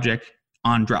specific project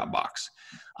on Dropbox.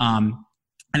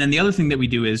 And then the other thing that we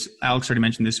do is, Alex already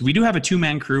mentioned this, we do have a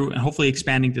 2-man crew, and hopefully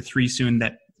expanding to 3 soon,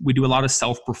 that we do a lot of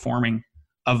self-performing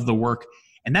of the work.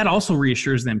 And that also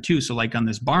reassures them too. So like on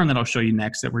this barn that I'll show you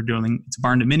next that we're doing, it's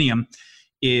Barn Dominium,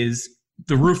 is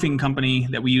the roofing company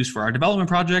that we use for our development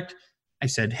project. I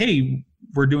said, hey,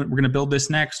 we're going to build this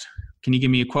next. Can you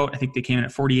give me a quote? I think they came in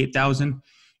at $48,000.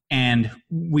 And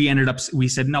we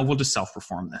said, no, we'll just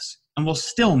self-perform this. And we'll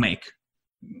still make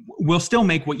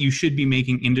what you should be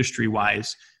making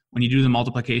industry-wise when you do the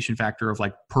multiplication factor of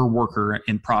like per worker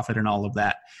and profit and all of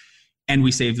that. And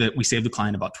we saved the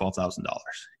client about $12,000.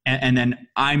 And then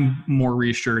I'm more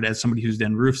reassured as somebody who's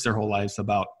done roofs their whole lives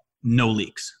about no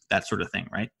leaks, that sort of thing,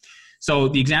 right? So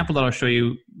the example that I'll show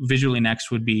you visually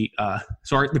next would be,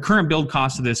 the current build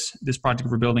cost of this project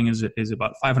we're building is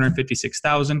about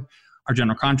 $556,000. Our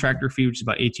general contractor fee, which is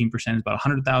about 18%, is about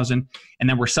 $100,000. And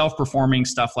then we're self-performing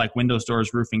stuff like windows,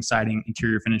 doors, roofing, siding,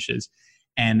 interior finishes.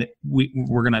 And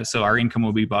so our income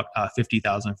will be about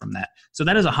 $50,000 from that. So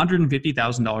that is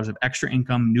 $150,000 of extra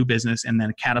income, new business, and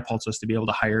then it catapults us to be able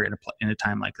to hire in a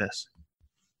time like this.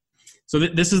 So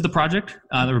this is the project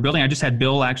that we're building. I just had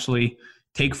Bill actually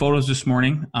take photos this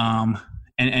morning,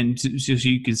 and so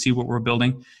you can see what we're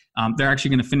building. They're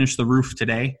actually going to finish the roof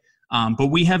today,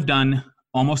 but we have done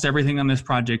almost everything on this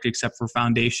project except for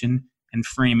foundation and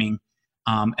framing.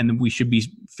 And then we should be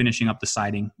finishing up the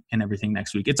siding and everything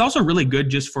next week. It's also really good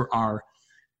just for our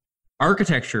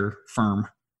architecture firm,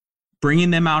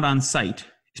 bringing them out on site,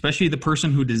 especially the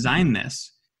person who designed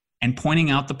this, and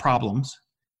pointing out the problems,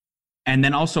 and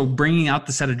then also bringing out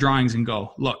the set of drawings and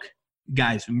go, look,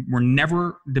 guys, we're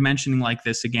never dimensioning like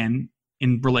this again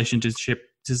in relationship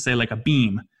to say like a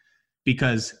beam,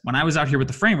 because when I was out here with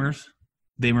the framers,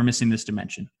 they were missing this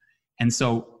dimension. And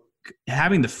so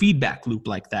having the feedback loop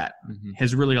like that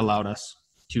has really allowed us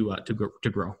to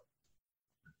grow.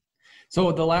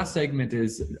 So the last segment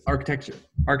is architect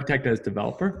as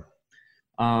developer.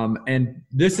 And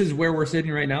this is where we're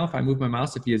sitting right now. If I move my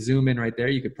mouse, if you zoom in right there,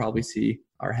 you could probably see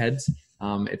our heads,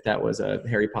 if that was a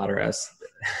Harry Potter-esque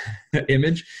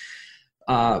image.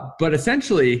 But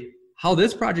essentially, how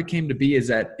this project came to be is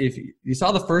that if you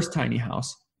saw the first tiny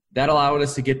house, that allowed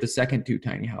us to get the second two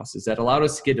tiny houses. That allowed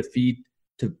us to get a feed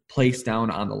to place down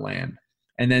on the land.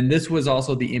 And then this was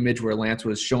also the image where Lance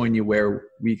was showing you where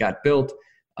we got built,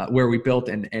 where we built,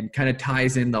 and kind of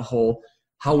ties in the whole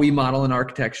how we model in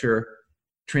architecture,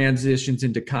 transitions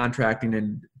into contracting,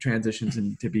 and transitions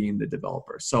into being the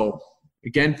developer. So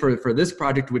again, for this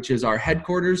project, which is our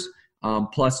headquarters,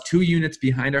 plus 2 units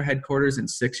behind our headquarters and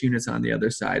 6 units on the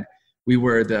other side, we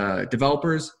were the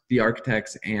developers, the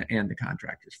architects, and the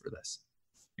contractors for this.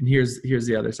 And here's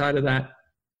the other side of that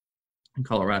in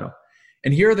Colorado.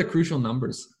 And here are the crucial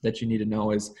numbers that you need to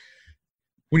know is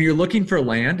when you're looking for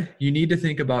land, you need to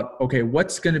think about, okay,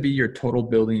 what's going to be your total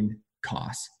building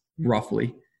costs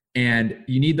roughly? And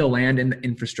you need the land and the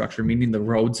infrastructure, meaning the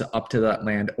roads up to that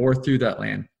land or through that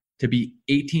land, to be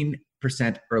 18%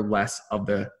 or less of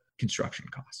the construction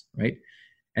costs, right?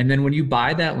 And then when you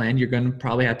buy that land, you're going to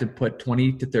probably have to put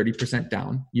 20 to 30%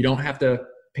 down. You don't have to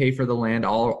pay for the land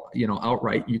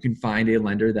outright. You can find a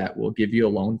lender that will give you a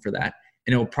loan for that.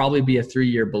 And it will probably be a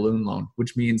 3-year balloon loan,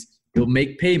 which means you'll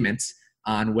make payments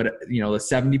on the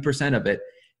 70% of it.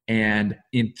 And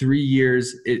in 3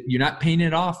 years, you're not paying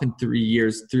it off in 3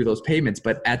 years through those payments,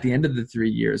 but at the end of the 3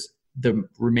 years, the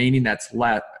remaining that's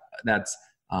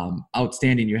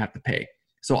outstanding, you have to pay.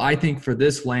 So I think for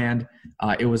this land,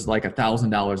 it was like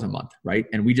 $1,000 a month, right?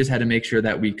 And we just had to make sure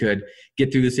that we could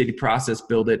get through the city process,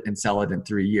 build it, and sell it in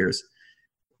 3 years.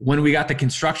 When we got the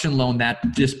construction loan, that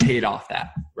just paid off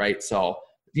that, right? So,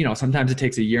 sometimes it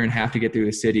takes 1.5 years to get through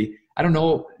the city. I don't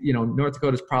know, North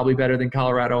Dakota is probably better than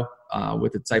Colorado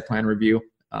with its site plan review.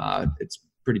 It's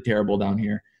pretty terrible down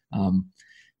here.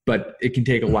 But it can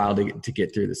take a while to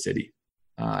get through the city.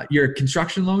 Your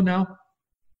construction loan now,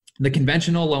 the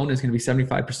conventional loan is going to be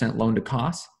 75% loan to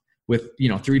cost with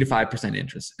 3 to 5%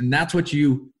 interest. And that's what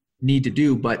you need to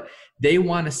do. But they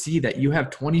want to see that you have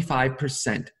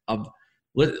 25% of,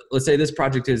 let's say this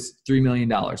project is $3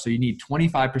 million. So you need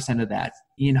 25% of that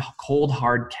in cold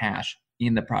hard cash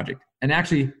in the project. And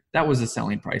actually that was the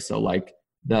selling price. So like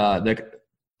the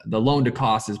loan to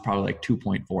cost is probably like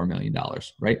 $2.4 million,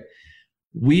 right?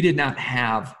 We did not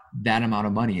have that amount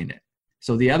of money in it.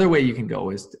 So the other way you can go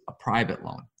is a private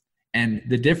loan. And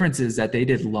the difference is that they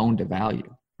did loan to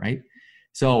value, right?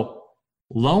 So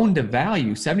loan to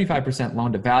value, 75%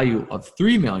 loan to value of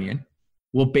 $3 million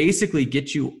will basically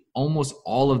get you almost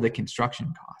all of the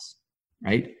construction costs,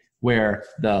 right? Where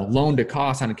the loan to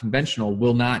cost on a conventional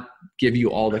will not give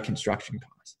you all the construction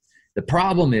costs. The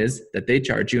problem is that they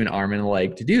charge you an arm and a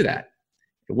leg to do that.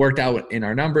 It worked out in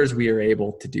our numbers. We are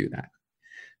able to do that.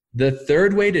 The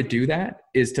third way to do that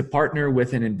is to partner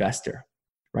with an investor,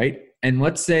 right? And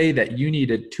let's say that you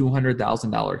needed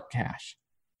 $200,000 cash.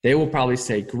 They will probably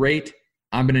say, great,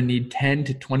 I'm going to need 10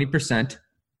 to 20%,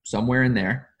 somewhere in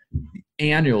there,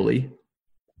 annually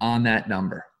on that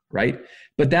number, right?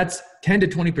 But that's 10 to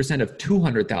 20% of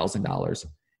 $200,000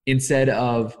 instead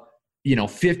of,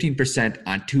 15%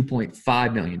 on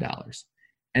 $2.5 million.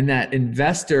 And that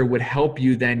investor would help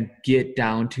you then get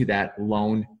down to that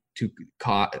loan to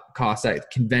cost, that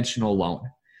conventional loan.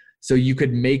 So you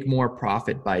could make more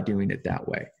profit by doing it that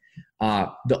way.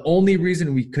 The only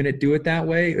reason we couldn't do it that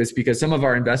way is because some of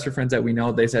our investor friends that we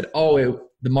know, they said, the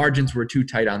margins were too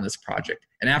tight on this project.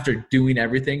 And after doing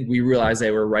everything, we realized they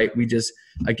were right. We just,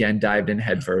 again, dived in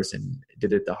headfirst and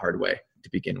did it the hard way to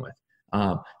begin with.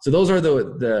 So those are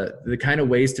the kind of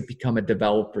ways to become a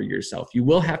developer yourself. You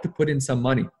will have to put in some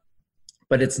money,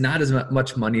 but it's not as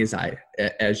much money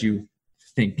as you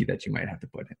think that you might have to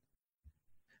put in.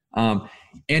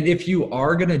 And if you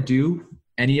are going to do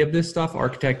any of this stuff,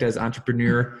 architect as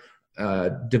entrepreneur,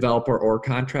 developer, or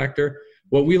contractor,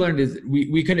 what we learned is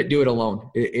we couldn't do it alone.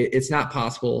 It's not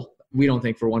possible, we don't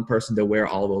think, for one person to wear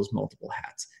all those multiple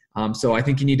hats. So I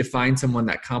think you need to find someone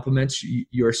that complements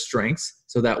your strengths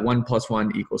so that 1 +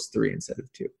 1 = 3 instead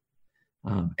of 2.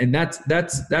 And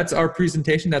that's our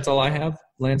presentation. That's all I have.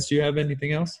 Lance, do you have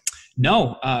anything else?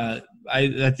 No,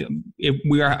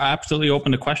 we are absolutely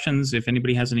open to questions. If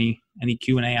anybody has any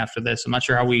Q&A after this, I'm not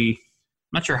sure how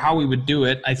we would do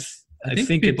it. I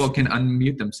think people can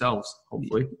unmute themselves,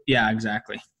 hopefully. Yeah,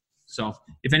 exactly. So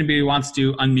if anybody wants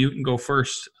to unmute and go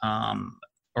first,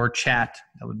 or chat,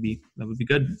 that would be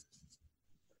good.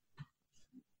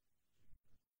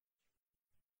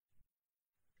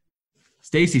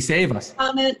 Stacy, save us.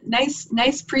 Comment.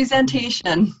 Nice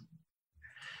presentation.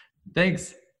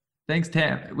 Thanks,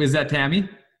 Tam. Was that Tammy?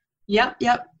 Yep,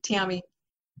 Tammy.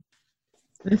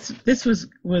 This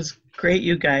was great,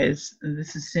 you guys.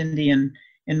 This is Cindy and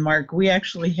Mark. We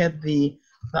actually had the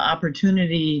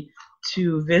opportunity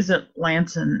to visit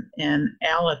Lance and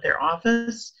Al at their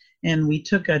office, and we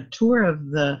took a tour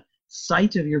of the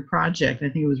site of your project. I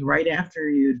think it was right after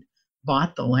you'd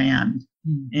bought the land,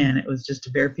 and it was just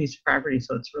a bare piece of property,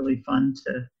 so it's really fun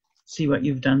to see what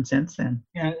you've done since then.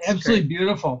 Yeah, absolutely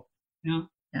beautiful. Yeah,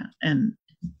 and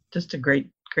just a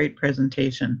great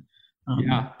presentation.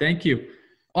 Yeah, thank you.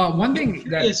 One thing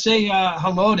that say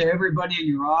hello to everybody in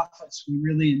your office. We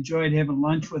really enjoyed having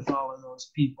lunch with all of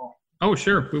those people. Oh,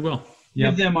 sure, we will.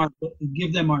 Give them our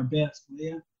best, will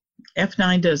you?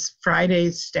 F9 does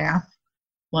Friday staff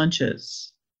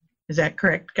lunches. Is that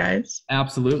correct, guys?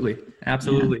 Absolutely. Yeah.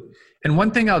 And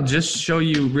one thing I'll just show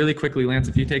you really quickly, Lance,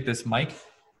 if you take this mic,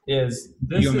 is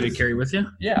this. You want me to carry with you?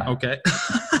 Yeah. Okay.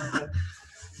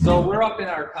 So we're up in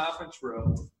our conference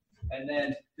room, and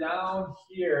then down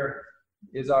here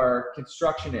is our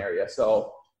construction area.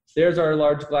 So there's our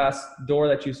large glass door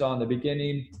that you saw in the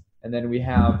beginning, and then we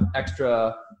have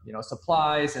extra,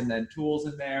 supplies and then tools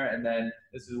in there, and then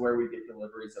this is where we get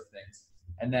deliveries of things.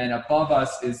 And then above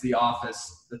us is the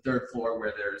office, the 3rd floor,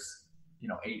 where there's,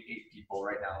 8 people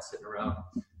right now sitting around,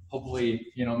 hopefully,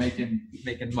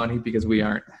 making money, because we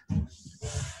aren't.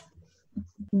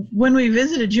 When we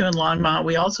visited you in Longmont,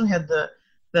 we also had the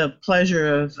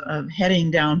pleasure of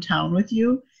heading downtown with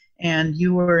you, and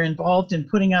you were involved in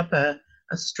putting up a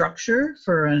structure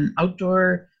for an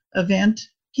outdoor event.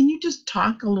 Can you just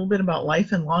talk a little bit about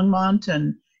life in Longmont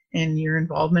and your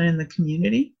involvement in the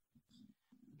community?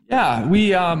 Yeah,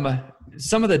 we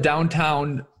some of the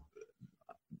downtown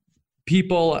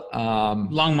people,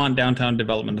 Longmont Downtown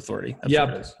Development Authority.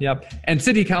 That's Yep. And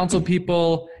city council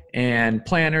people and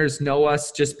planners know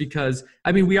us just because,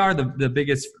 we are the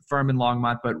biggest firm in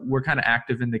Longmont, but we're kind of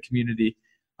active in the community.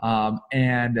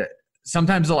 And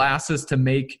sometimes they'll ask us to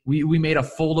we made a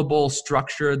foldable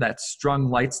structure that strung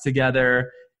lights together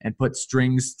and put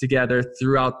strings together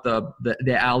throughout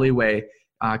the alleyway,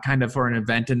 kind of for an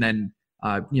event, and then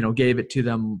gave it to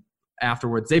them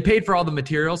afterwards. They paid for all the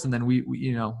materials, and then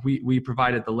we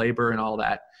provided the labor and all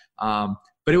that.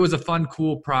 But it was a fun,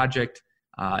 cool project.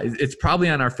 It's probably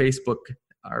on our Facebook,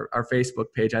 our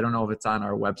Facebook page. I don't know if it's on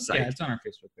our website. Yeah, it's on our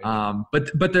Facebook page.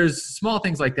 But there's small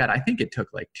things like that. I think it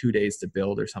took like 2 days to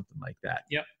build or something like that.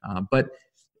 Yep. But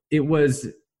it was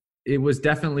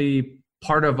definitely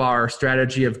part of our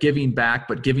strategy of giving back,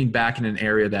 but giving back in an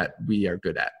area that we are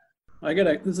good at.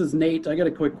 This is Nate. I got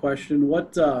a quick question.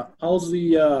 How's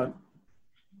the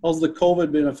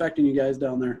COVID been affecting you guys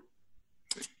down there?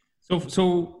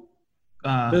 So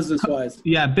business-wise.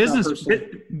 Yeah,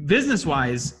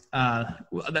 business-wise,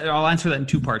 I'll answer that in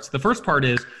 2 parts. The first part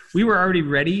is we were already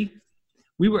ready.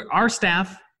 Our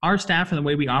staff and the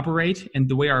way we operate and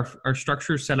the way our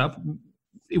structure is set up,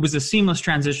 it was a seamless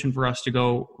transition for us to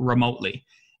go remotely.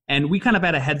 And we kind of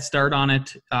had a head start on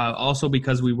it, also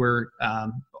because we were,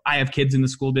 I have kids in the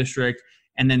school district,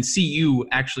 and then CU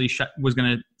actually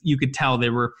you could tell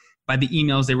they were, by the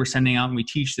emails they were sending out and we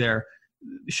teach there,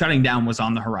 shutting down was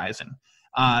on the horizon.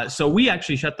 So we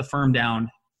actually shut the firm down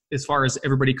as far as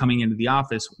everybody coming into the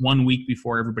office 1 week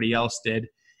before everybody else did.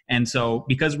 And so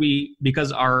because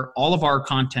all of our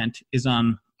content is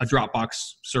on a Dropbox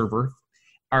server,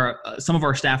 some of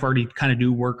our staff already kind of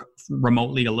do work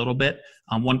remotely a little bit.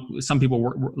 Some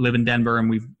people live in Denver, and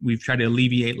we've tried to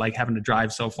alleviate like having to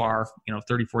drive so far,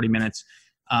 30, 40 minutes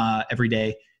every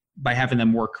day by having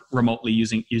them work remotely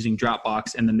using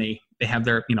Dropbox. And then they have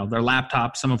their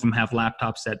laptops. Some of them have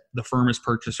laptops that the firm has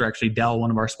purchased, or actually Dell,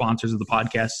 one of our sponsors of the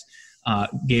podcast,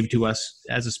 gave to us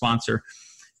as a sponsor.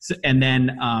 So, and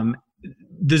then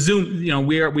the Zoom,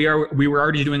 we were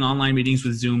already doing online meetings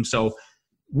with Zoom, so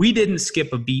we didn't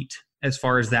skip a beat as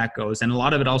far as that goes. And a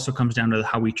lot of it also comes down to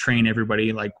how we train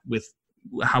everybody, like with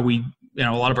how we,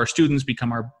 a lot of our students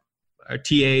become our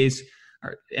TAs,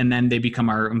 and then they become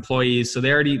our employees. So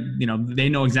they already, they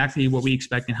know exactly what we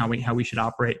expect and how we should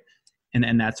operate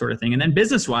and that sort of thing. And then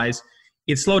business-wise,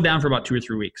 it slowed down for about 2 or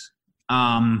 3 weeks.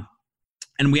 And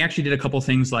we actually did a couple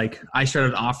things, like I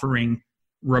started offering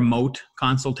remote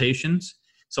consultations.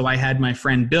 So I had my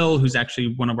friend Bill, who's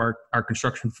actually one of our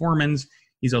construction foremans.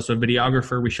 He's also a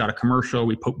videographer. We shot a commercial.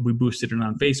 We boosted it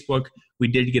on Facebook. We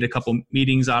did get a couple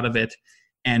meetings out of it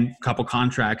and a couple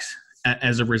contracts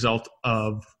as a result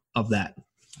of that.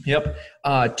 Yep.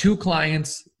 2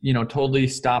 clients, totally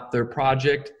stopped their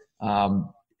project.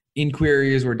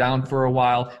 Inquiries were down for a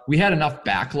while. We had enough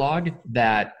backlog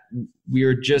that we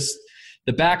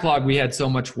had so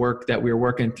much work that we were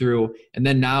working through. And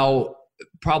then now,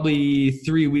 probably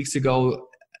 3 weeks ago,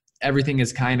 everything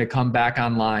has kind of come back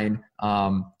online.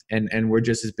 And we're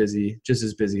just as busy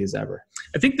as ever.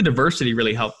 I think the diversity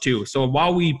really helped too. So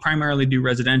while we primarily do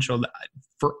residential,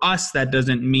 for us, that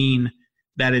doesn't mean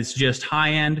that it's just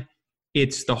high end.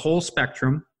 It's the whole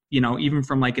spectrum, even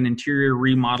from like an interior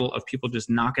remodel of people just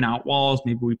knocking out walls.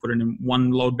 Maybe we put in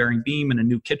one load bearing beam and a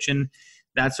new kitchen,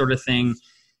 that sort of thing.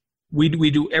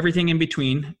 We do everything in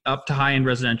between, up to high end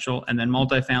residential, and then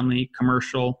multifamily,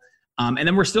 commercial. And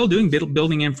then we're still doing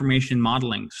building information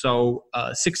modeling. So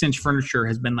 6-inch Furniture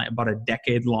has been like about a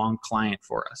decade-long client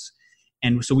for us.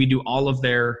 And so we do all of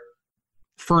their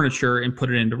furniture and put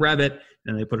it into Revit,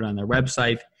 and they put it on their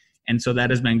website. And so that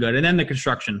has been good. And then the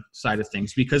construction side of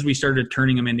things, because we started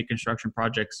turning them into construction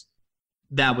projects,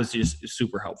 that was just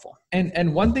super helpful.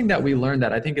 And one thing that we learned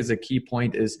that I think is a key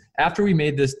point is after we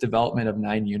made this development of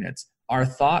 9 units, our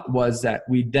thought was that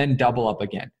we'd then double up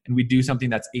again and we'd do something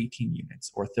that's 18 units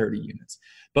or 30 units.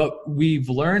 But we've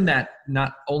learned that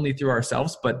not only through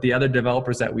ourselves, but the other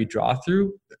developers that we draw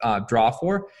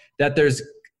for, that there's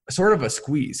sort of a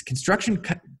squeeze. Construction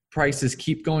prices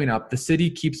keep going up. The city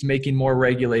keeps making more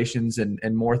regulations and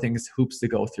more hoops to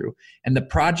go through. And the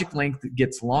project length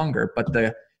gets longer, but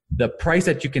the price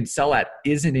that you can sell at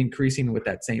isn't increasing with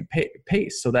that same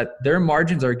pace, so that their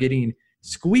margins are getting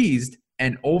squeezed.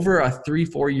 And over a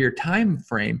 3-4 year time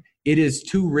frame, it is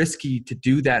too risky to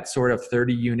do that sort of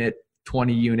 30 unit,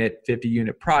 20 unit, 50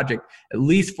 unit project, at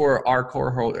least for our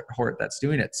cohort that's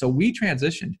doing it. So we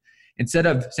transitioned. Instead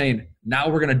of saying, now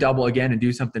we're going to double again and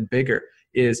do something bigger,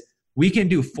 is we can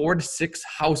do 4 to 6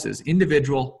 houses,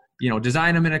 individual,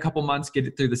 design them in a couple months, get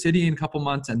it through the city in a couple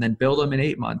months, and then build them in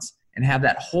 8 months and have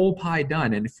that whole pie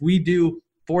done. And if we do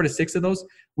 4 to 6 of those,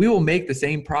 we will make the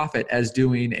same profit as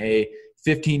doing a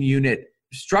 15 unit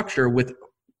structure with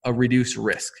a reduced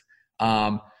risk.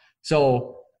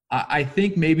 So I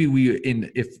think maybe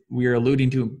if we're alluding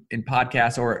to in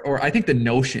podcasts, or I think the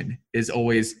notion is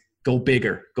always go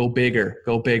bigger, go bigger,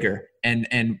 go bigger. And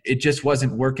it just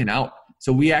wasn't working out.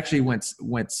 So we actually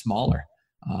went smaller,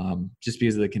 just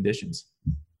because of the conditions.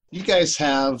 You guys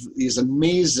have these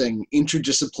amazing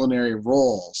interdisciplinary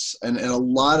roles and a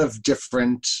lot of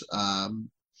different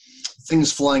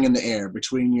things flying in the air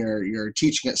between your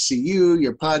teaching at CU,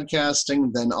 your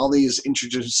podcasting, then all these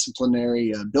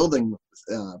interdisciplinary building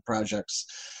projects.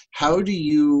 How do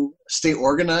you stay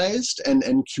organized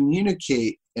and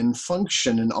communicate and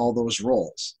function in all those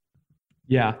roles?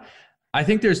 Yeah, I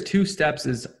think there's 2 steps.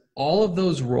 Is all of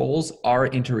those roles are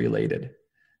interrelated,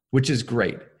 which is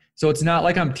great. So it's not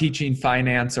like I'm teaching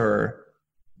finance or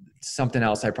something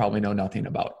else I probably know nothing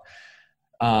about.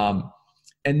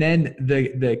 And then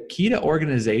the key to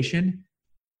organization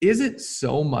isn't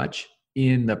so much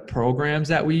in the programs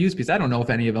that we use, because I don't know if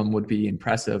any of them would be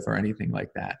impressive or anything like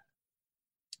that.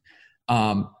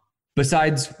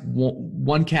 Besides,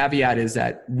 one caveat is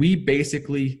that we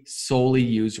basically solely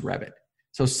use Revit.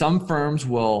 So some firms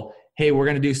will, hey, we're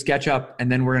going to do SketchUp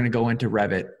and then we're going to go into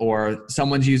Revit, or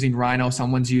someone's using Rhino,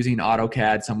 someone's using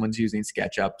AutoCAD, someone's using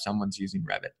SketchUp, someone's using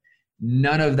Revit.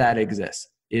 None of that exists.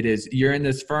 It is, you're in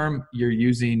this firm, you're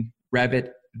using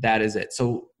Revit, that is it.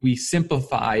 So we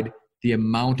simplified the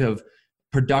amount of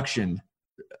production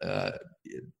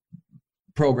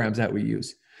programs that we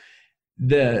use.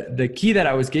 The key that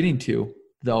I was getting to,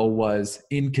 though, was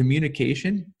in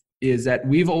communication, is that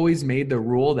we've always made the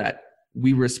rule that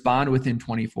we respond within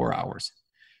 24 hours.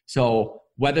 So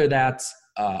whether that's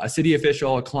a city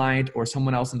official, a client, or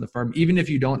someone else in the firm, even if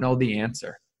you don't know the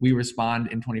answer, we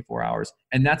respond in 24 hours.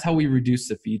 And that's how we reduce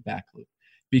the feedback loop.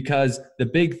 Because the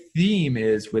big theme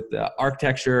is with the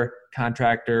architecture,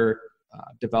 contractor,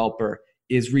 developer,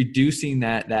 is reducing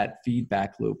that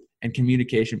feedback loop, and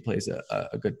communication plays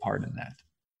a good part in that.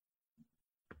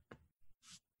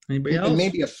 Anybody else? And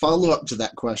maybe a follow-up to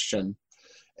that question.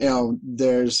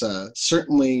 There's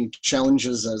certainly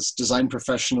challenges as design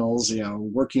professionals,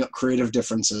 working out creative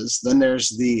differences. Then there's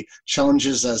the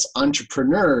challenges as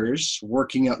entrepreneurs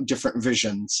working out different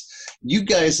visions. You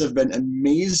guys have been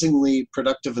amazingly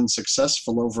productive and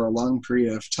successful over a long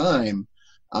period of time.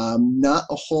 Not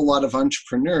a whole lot of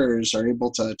entrepreneurs are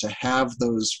able to have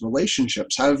those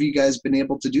relationships. How have you guys been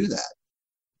able to do that?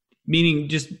 Meaning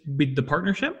just with the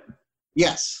partnership?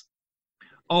 Yes.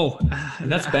 Oh,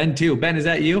 that's Ben too. Ben, is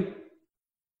that you?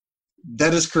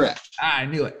 That is correct. I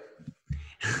knew it.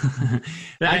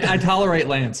 I tolerate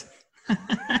Lance.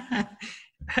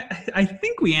 I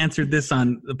think we answered this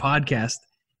on the podcast.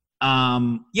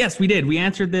 Yes, we did. We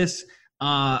answered this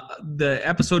the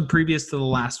episode previous to the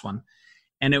last one.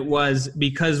 And it was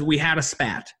because we had a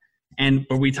spat and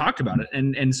we talked about it.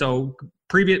 And so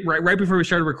right before we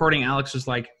started recording, Alex was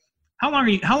like, how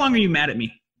long are you mad at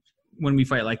me when we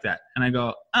fight like that? And I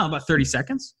go, oh, about 30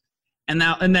 seconds. And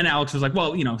then Alex was like,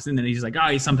 well, and then he's like,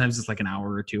 oh, sometimes it's like an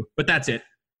hour or two, but that's it.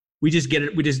 We just get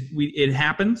it. It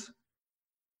happens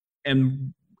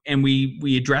and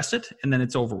we address it and then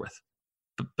it's over with.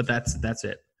 But that's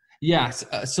it. Yes.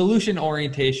 Solution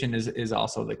orientation is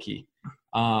also the key.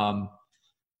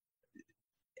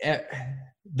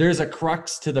 There's a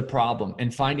crux to the problem,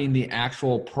 and finding the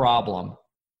actual problem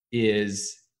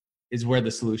is where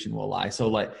the solution will lie. So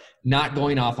like not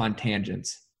going off on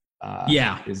tangents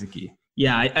is the key.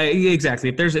 Yeah, exactly.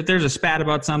 If there's a spat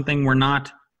about something, we're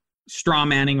not straw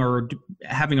manning or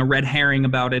having a red herring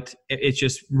about it. It's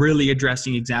just really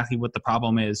addressing exactly what the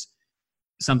problem is,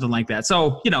 something like that.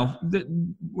 So,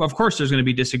 of course there's going to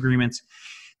be disagreements.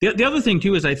 The other thing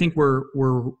too is I think we're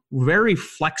very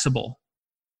flexible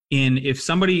in if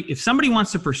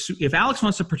Alex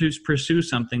wants to pursue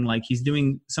something, like he's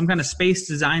doing some kind of space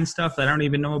design stuff that I don't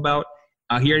even know about.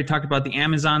 He already talked about the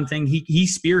Amazon thing. He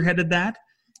spearheaded that,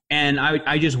 and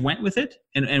I just went with it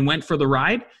and went for the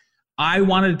ride. I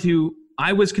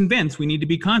was convinced we need to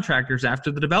be contractors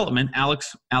after the development.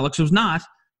 Alex was not,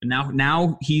 and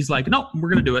now he's like, no, we're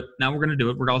going to do it. Now we're going to do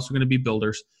it. We're also going to be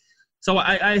builders. So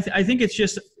I think it's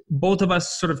just both of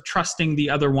us sort of trusting the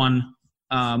other one.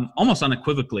 Almost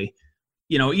unequivocally,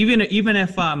 even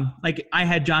if like I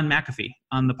had John McAfee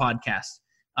on the podcast,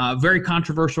 very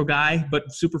controversial guy, but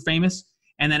super famous.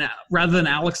 And then rather than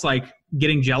Alex like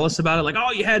getting jealous about it, like,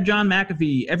 oh, you had John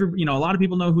McAfee, a lot of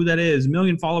people know who that is, 1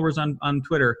 million followers on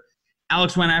Twitter.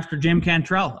 Alex went after Jim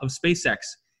Cantrell of SpaceX.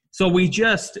 So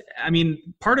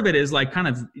part of it is like kind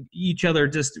of each other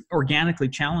just organically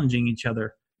challenging each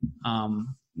other, no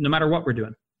matter what we're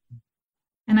doing.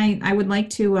 And I would like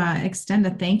to extend a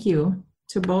thank you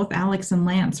to both Alex and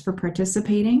Lance for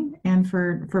participating and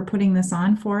for putting this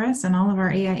on for us, and all of our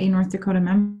AIA North Dakota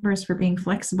members for being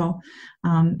flexible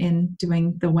in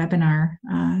doing the webinar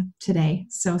today.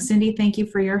 So Cindy, thank you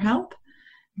for your help.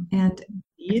 And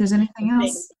if there's anything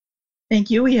else. Thank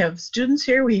you. We have students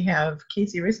here. We have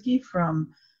Casey Risky from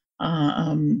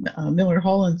Miller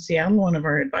Hall in Seattle, one of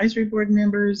our advisory board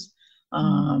members.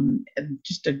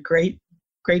 Just a great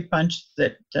bunch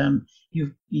that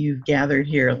you've gathered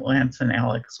here, Lance and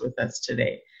Alex, with us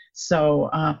today. So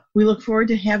we look forward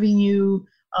to having you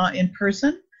in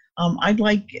person. I'd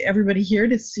like everybody here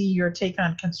to see your take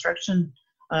on construction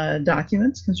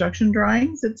documents, construction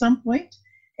drawings at some point.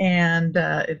 And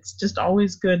it's just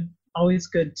always good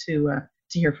to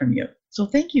hear from you. So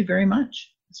thank you very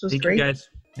much. This was great. Thank you, guys.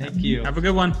 Thank you. Have a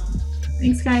good one.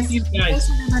 Thanks, guys. Thank you, guys.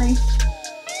 Thanks, everybody.